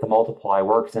that the multiply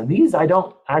works, and these I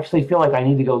don't actually feel like I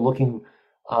need to go looking.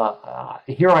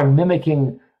 Here I'm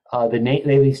mimicking they have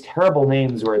these terrible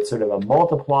names where it's sort of a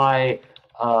multiply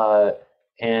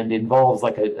and involves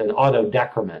like an auto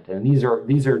decrement, and these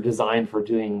are designed for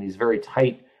doing these very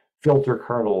tight filter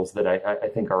kernels that I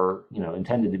think are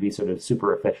intended to be sort of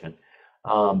super efficient.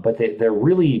 But they're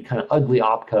really kind of ugly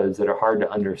opcodes that are hard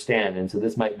to understand. And so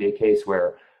this might be a case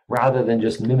where rather than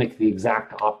just mimic the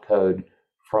exact opcode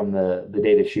from the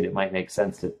data sheet, it might make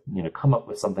sense to come up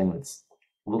with something that's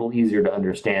a little easier to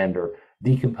understand or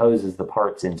decomposes the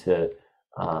parts into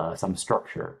some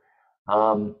structure.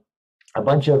 A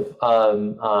bunch of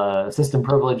system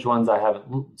privileged ones I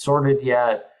haven't sorted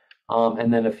yet,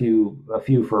 and then a few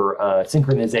for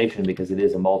synchronization because it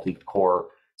is a multi-core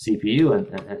CPU,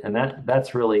 and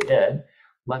that's really it.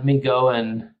 Let me go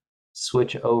and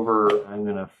switch over. I'm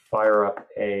going to fire up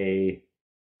a.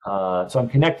 So I'm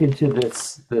connected to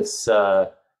this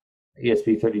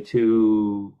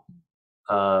ESP32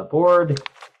 board,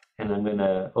 and I'm going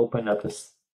to open up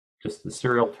just the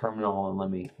serial terminal, and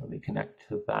let me connect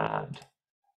to that.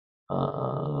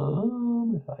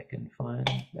 If I can find,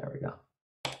 there we go.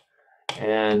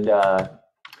 And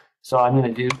so I'm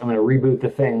going to reboot the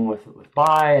thing with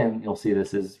BY, and you'll see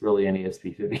this is really an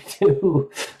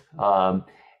ESP32.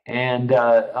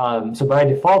 So by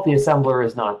default, the assembler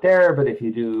is not there, but if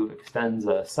you do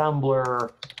Xtensa Assembler,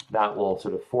 that will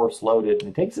sort of force load it, and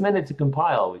it takes a minute to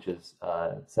compile, which is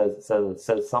says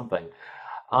something.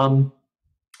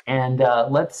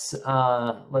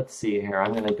 Let's see here.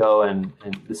 I'm going to go and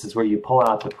this is where you pull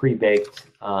out the pre-baked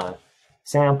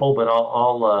sample, but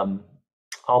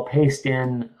I'll paste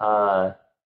in.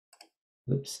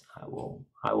 Oops, I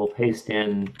will paste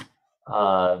in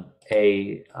some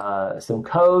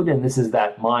code, and this is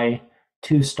that my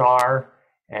 2-star,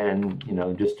 and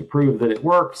just to prove that it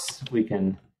works, we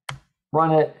can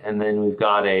run it, and then we've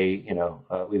got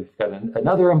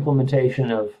another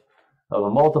implementation of a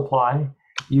multiply.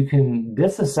 You can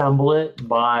disassemble it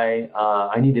by.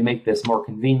 I need to make this more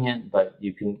convenient, but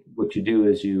what you do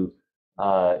is you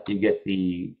get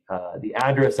the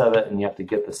address of it, and you have to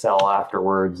get the cell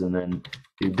afterwards, and then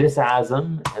do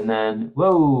disasm, and then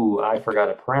whoa, I forgot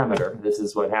a parameter. This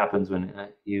is what happens when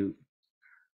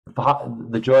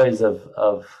the joys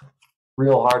of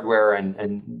real hardware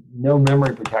and no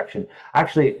memory protection.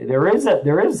 Actually, there is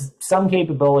some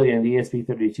capability in the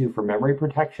ESP32 for memory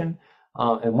protection,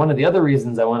 and one of the other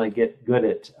reasons I want to get good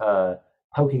at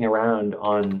poking around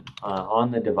on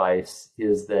the device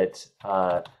is that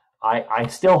I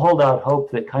still hold out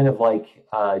hope that kind of like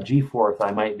GForce,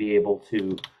 I might be able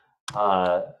to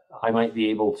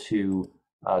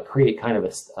create kind of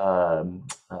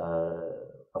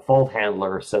a fault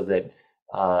handler so that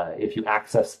if you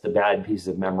access the bad piece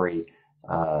of memory,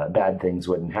 bad things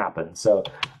wouldn't happen. So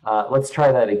let's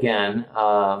try that again.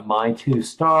 My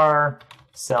 2-star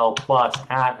cell plus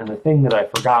at, and the thing that I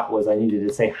forgot was I needed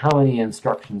to say how many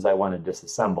instructions I want to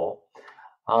disassemble.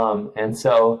 And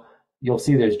so you'll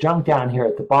see there's junk down here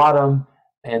at the bottom,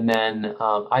 and then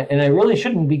I really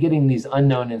shouldn't be getting these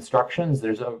unknown instructions.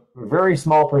 There's a very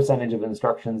small percentage of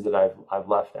instructions that I've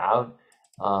left out,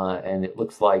 and it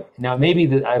looks like now maybe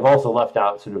that I've also left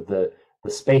out sort of the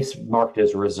space marked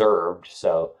as reserved.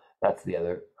 So that's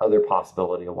the other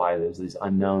possibility of why there's these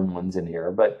unknown ones in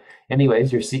here. But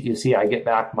anyways, you see I get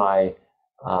back my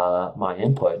my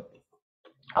input.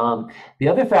 The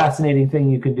other fascinating thing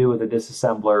you can do with a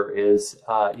disassembler is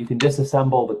you can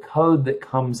disassemble the code that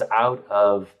comes out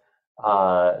of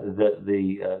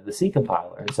the C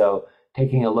compiler. And so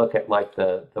taking a look at like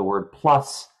the word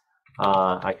plus,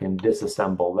 I can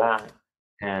disassemble that,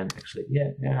 and actually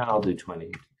yeah I'll do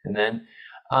 20, and then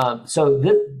so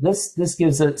this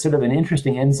gives a sort of an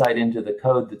interesting insight into the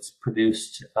code that's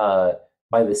produced by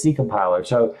the C compiler.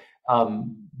 So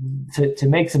to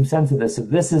make some sense of this, so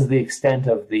this is the extent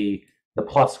of the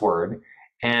plus word,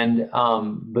 and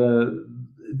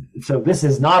so this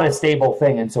is not a stable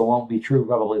thing, and so won't be true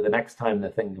probably the next time the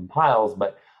thing compiles.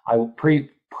 But I pre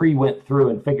went through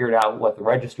and figured out what the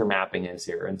register mapping is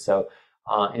here, and so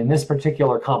in this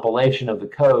particular compilation of the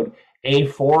code,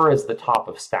 A4 is the top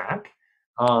of stack,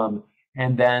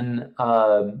 and then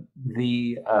what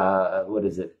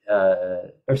is it?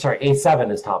 Or sorry,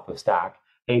 A7 is top of stack.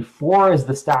 A4 is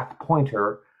the stack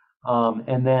pointer,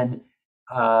 and then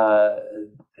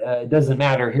it doesn't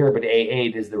matter here, but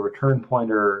A8 is the return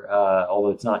pointer,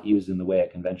 although it's not used in the way a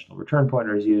conventional return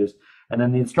pointer is used. And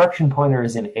then the instruction pointer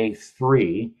is in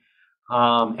A3.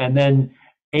 And then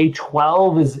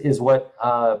A12 is what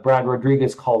Brad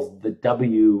Rodriguez calls the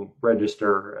W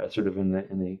register, sort of in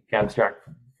the abstract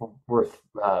worth.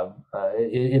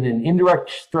 In an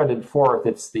indirect threaded fourth,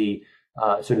 it's the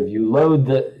sort of you load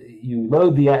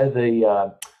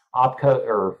the opcode,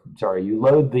 or sorry, you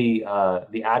load the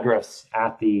address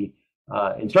at the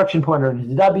instruction pointer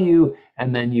into W,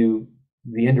 and then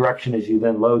the indirection is you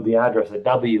then load the address at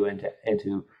W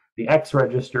into the X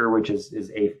register, which is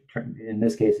in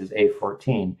this case is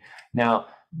A14. Now,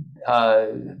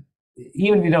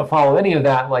 even if you don't follow any of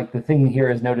that, like the thing here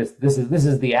is, notice this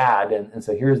is the add, and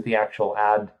so here's the actual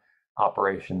add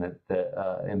operation that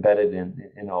embedded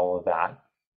in all of that.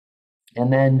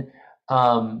 And then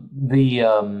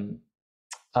the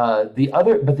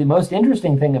most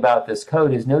interesting thing about this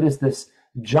code is, notice this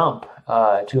jump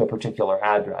to a particular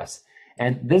address.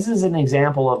 And this is an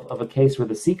example of a case where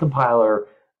the C compiler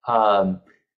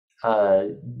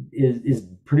is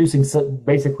producing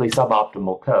basically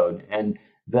suboptimal code. And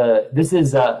this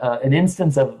is an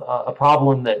instance of a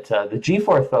problem that the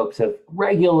G4 folks have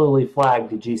regularly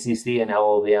flagged to GCC and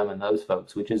LLVM and those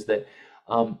folks, which is that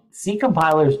C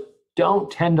compilers don't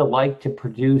tend to like to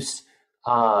produce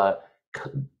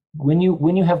when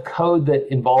you have code that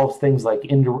involves things like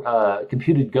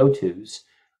computed gotos.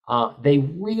 They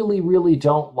really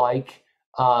don't like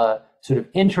sort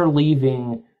of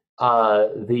interleaving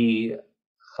the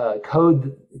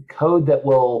code that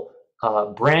will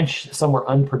branch somewhere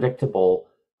unpredictable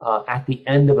at the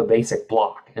end of a basic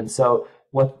block. And so,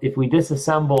 what if we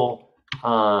disassemble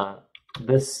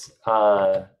this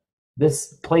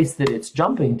place that it's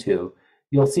jumping to,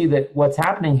 you'll see that what's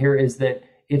happening here is that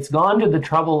it's gone to the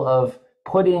trouble of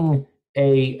putting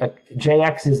a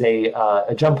JX is a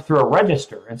jump through a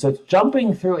register, and so it's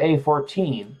jumping through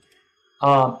A14,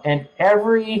 and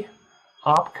every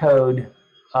opcode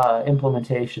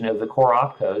implementation of the core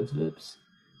opcodes,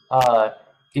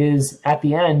 is at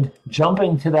the end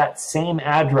jumping to that same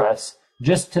address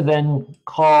just to then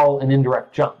call an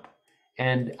indirect jump.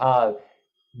 And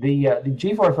the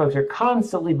G4 folks are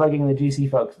constantly bugging the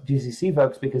GCC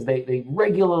folks because they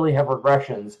regularly have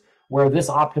regressions where this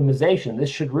optimization, this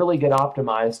should really get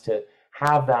optimized to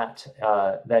have that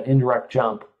indirect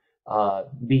jump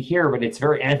be here, but it's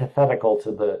very antithetical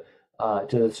to the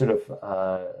sort of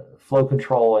flow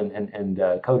control and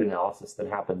code analysis that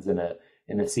happens in a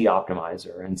C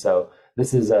optimizer. And so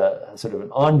this is a sort of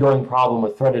an ongoing problem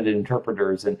with threaded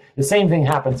interpreters, and the same thing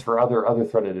happens for other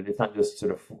threaded. It's not just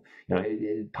sort of,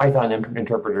 Python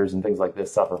interpreters and things like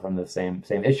this suffer from the same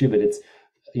issue, but it's,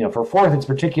 for Forth it's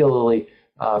particularly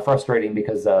frustrating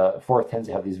because Forth tends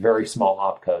to have these very small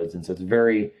opcodes, and so it's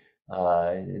very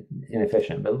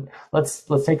inefficient. But let's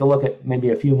take a look at maybe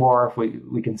a few more if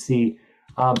we can see.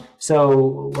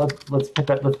 So let's pick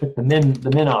the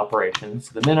min operations.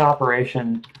 The min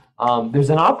operation, there's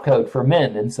an opcode for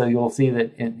min, and so you'll see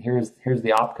that here's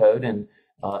the opcode, and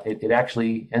it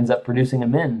actually ends up producing a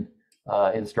min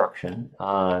instruction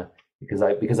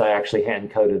because I actually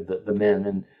hand coded the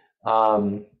min.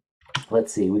 And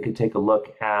let's see, we could take a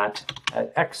look at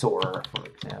XOR, for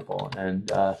example, and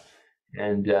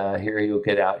here you'll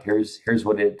get out. Here's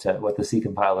what the C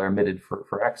compiler emitted for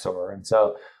XOR, and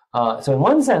so in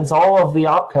one sense, all of the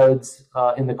opcodes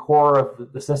in the core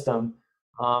of the system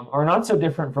are not so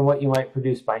different from what you might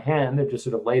produce by hand. They're just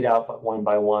sort of laid out one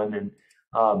by one, and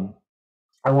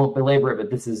I won't belabor it, but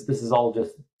this is all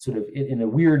just sort of in a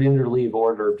weird interleave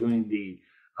order, doing the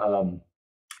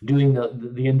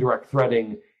indirect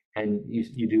threading, and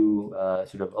you do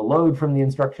sort of a load from the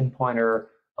instruction pointer,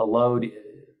 a load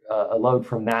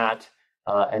from that,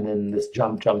 and then this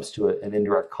jumps to an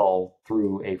indirect call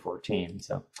through A14.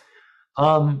 So,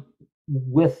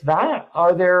 with that,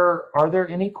 are there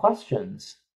any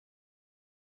questions?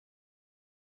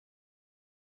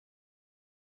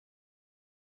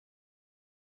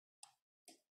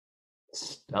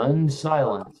 Stunned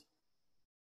silence.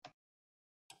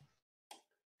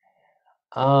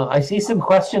 I see some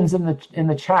questions in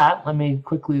the chat. Let me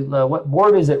quickly. What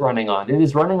board is it running on? It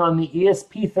is running on the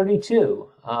ESP32.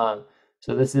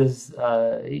 So this is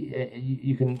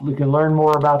you can learn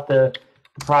more about the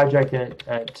project at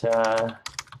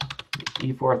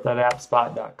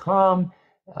e4th.appspot.com.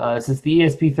 This is the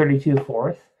ESP32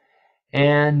 Forth,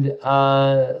 And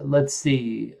let's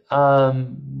see.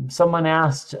 Someone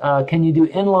asked, can you do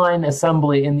inline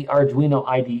assembly in the Arduino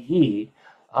IDE?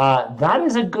 That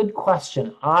is a good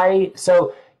question.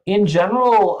 So in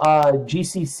general,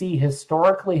 GCC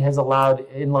historically has allowed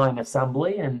inline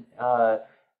assembly, and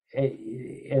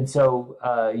so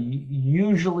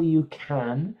usually you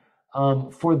can.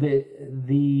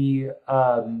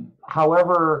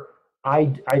 However,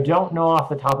 I don't know off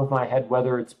the top of my head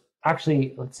whether it's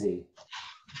actually, let's see.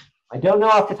 I don't know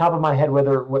off the top of my head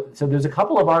so there's a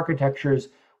couple of architectures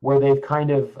where they've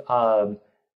kind of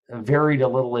varied a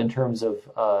little in terms of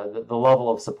the level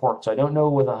of support. So I don't know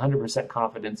with 100%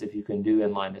 confidence if you can do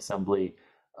inline assembly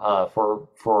for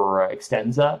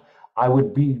Xtensa. I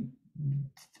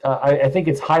think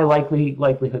it's high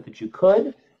likelihood that you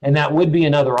could, and that would be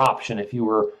another option if you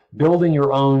were building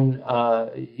your own,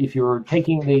 if you were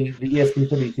taking the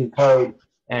ESP32 code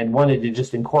and wanted to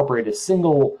just incorporate a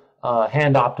single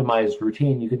hand-optimized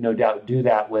routine. You could no doubt do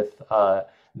that with the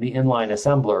inline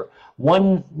assembler.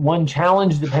 One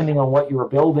challenge, depending on what you were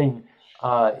building,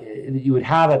 that you would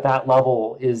have at that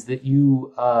level is that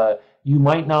you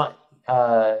might not.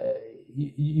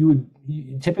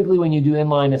 Typically when you do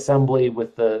inline assembly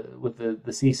with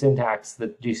the C syntax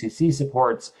that GCC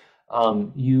supports,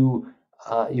 you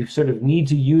sort of need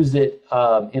to use it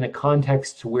in a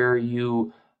context where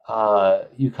you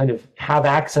kind of have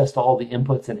access to all the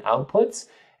inputs and outputs.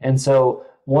 And so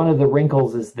one of the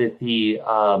wrinkles is that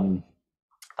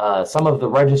some of the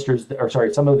registers,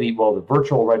 some of the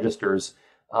virtual registers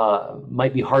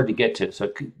might be hard to get to. So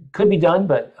it could be done,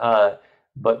 but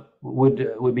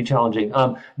would be challenging.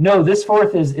 No, this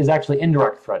fourth is actually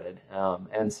indirect threaded,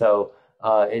 and so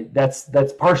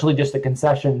that's partially just a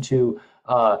concession to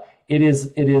it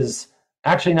is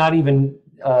actually not even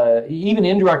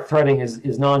indirect threading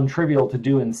is non-trivial to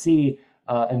do in C,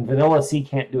 and vanilla C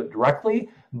can't do it directly,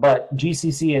 but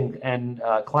GCC and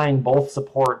Clang both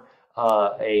support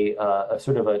a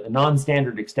sort of a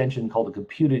non-standard extension called a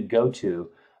computed goto,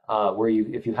 where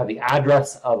if you have the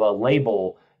address of a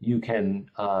label, you can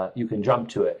jump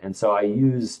to it. And so I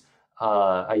use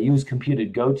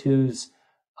computed gotos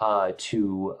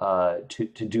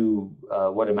to do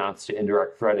what amounts to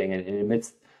indirect threading, and it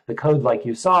emits the code like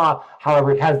you saw.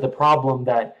 However, it has the problem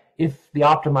that if the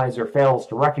optimizer fails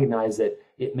to recognize it,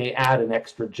 it may add an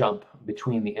extra jump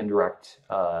between the indirect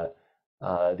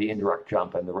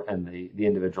jump and the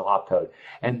individual opcode.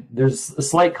 And there's a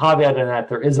slight caveat in that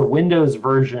there is a Windows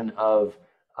version of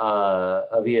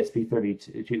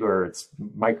ESP32, or it's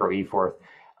micro E4.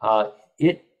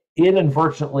 It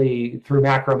unfortunately, through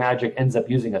macro magic, ends up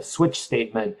using a switch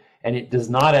statement, and it does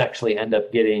not actually end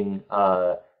up getting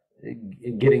that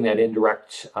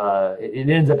indirect. It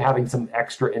ends up having some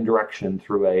extra indirection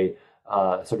through a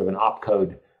sort of an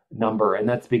opcode number, and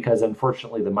that's because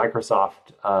unfortunately the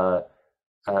Microsoft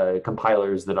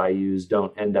compilers that I use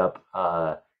don't end up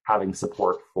having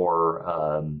support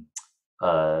for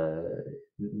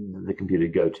the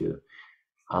computed goto.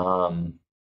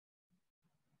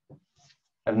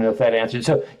 I don't know if that answered.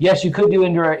 So yes, you could do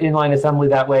inline assembly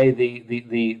that way. And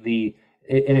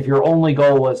if your only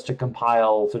goal was to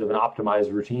compile sort of an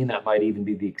optimized routine, that might even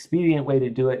be the expedient way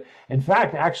to do it. In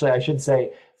fact, actually, I should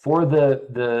say for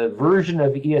the version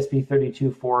of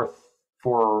ESP32 for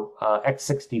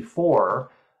X64,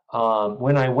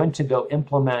 when I went to go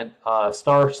implement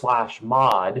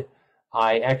 /mod,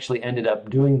 I actually ended up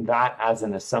doing that as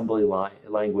an assembly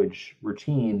language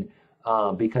routine,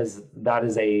 because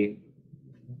it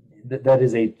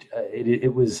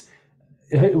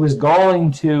was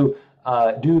galling to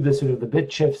do the sort of the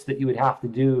bit shifts that you would have to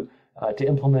do to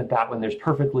implement that when there's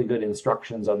perfectly good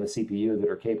instructions on the CPU that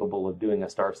are capable of doing a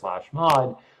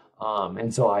 /mod.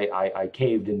 And so I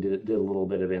caved and did a little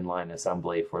bit of inline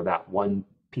assembly for that one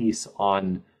piece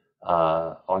on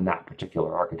that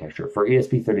particular architecture. For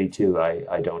ESP32,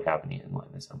 I don't have any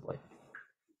inline assembly.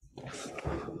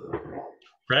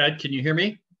 Brad, can you hear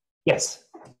me? Yes.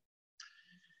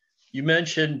 You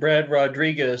mentioned Brad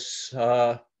Rodriguez,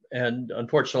 and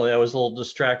unfortunately I was a little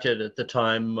distracted at the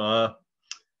time.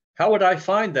 How would I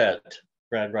find that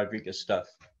Brad Rodriguez stuff?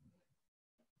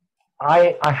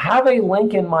 I have a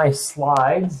link in my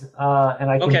slides,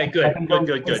 and I can. Okay, good, I can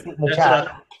good. In the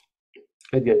chat.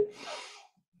 Good.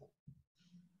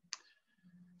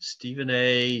 Stephen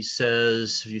A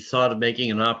says, have you thought of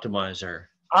making an optimizer?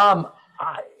 I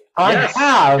yes,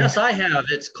 have. Yes, I have.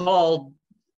 It's called,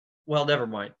 well, never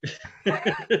mind.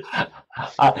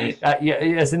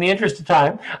 Yes, in the interest of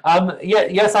time.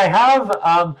 Yes, I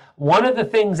have. One of the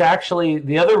things, actually,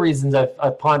 the other reasons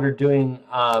I've pondered doing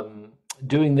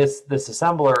this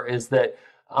assembler is that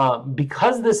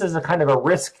because this is a kind of a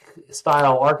RISC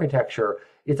style architecture,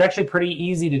 it's actually pretty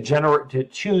easy to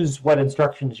choose what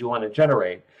instructions you want to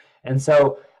generate. And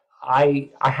so I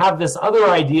have this other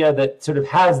idea that sort of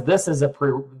has this as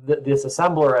this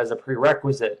assembler as a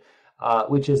prerequisite,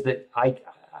 which is that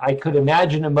I could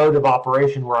imagine a mode of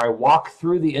operation where I walk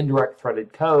through the indirect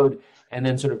threaded code and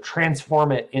then sort of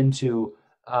transform it into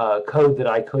code that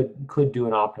I could do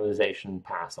an optimization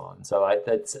pass on. So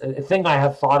that's a thing I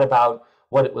have thought about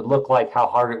what it would look like, how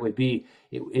hard it would be.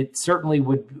 It certainly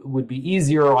would be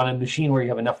easier on a machine where you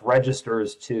have enough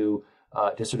registers to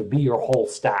sort of be your whole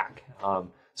stack.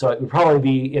 So it would probably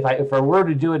be, if I were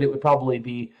to do it, it would probably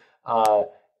be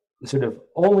sort of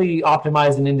only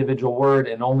optimize an individual word,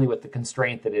 and only with the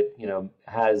constraint that it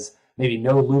has maybe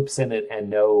no loops in it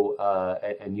and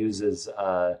and uses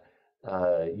a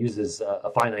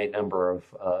finite number of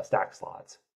stack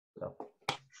slots. So.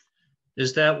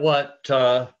 Is that what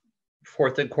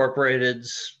Forth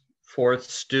Incorporated's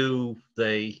Forths do?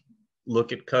 They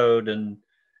look at code and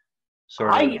sort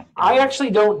of. I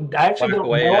actually don't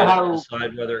know how.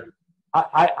 Decide whether.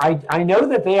 I know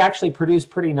that they actually produce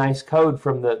pretty nice code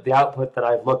from the output that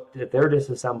I've looked at their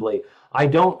disassembly. I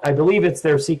believe it's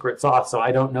their secret sauce, so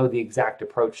I don't know the exact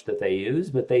approach that they use,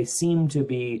 but they seem to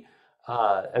be.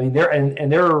 I mean, they're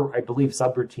I believe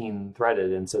subroutine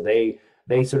threaded, and so they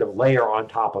sort of layer on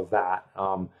top of that.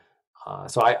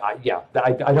 So I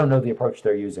don't know the approach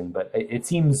they're using, but it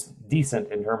seems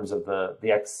decent in terms of the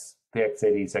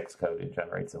x86 code it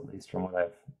generates, at least from what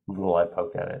I've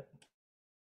poked at it.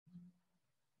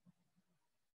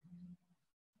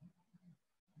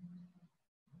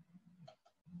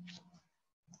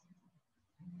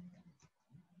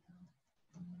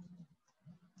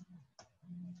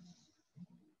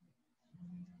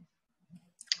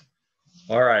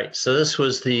 All right, so this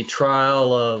was the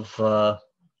trial of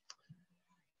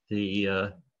the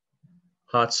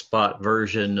hotspot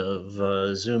version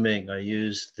of zooming. I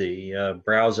used the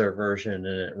browser version, and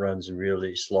it runs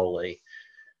really slowly.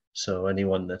 So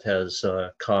anyone that has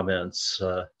comments,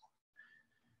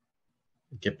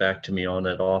 get back to me on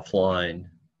it offline.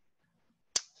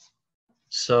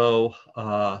 So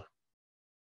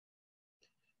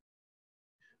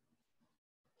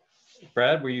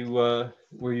Brad, were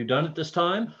you done at this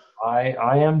time? I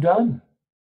am done.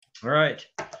 All right.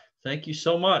 Thank you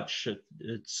so much.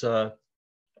 It's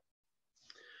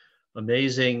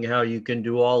amazing how you can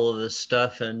do all of this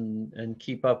stuff and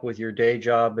keep up with your day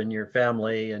job and your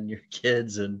family and your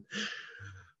kids. And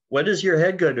when is your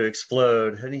head going to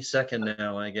explode? Any second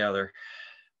now, I gather.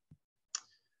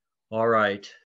 All right.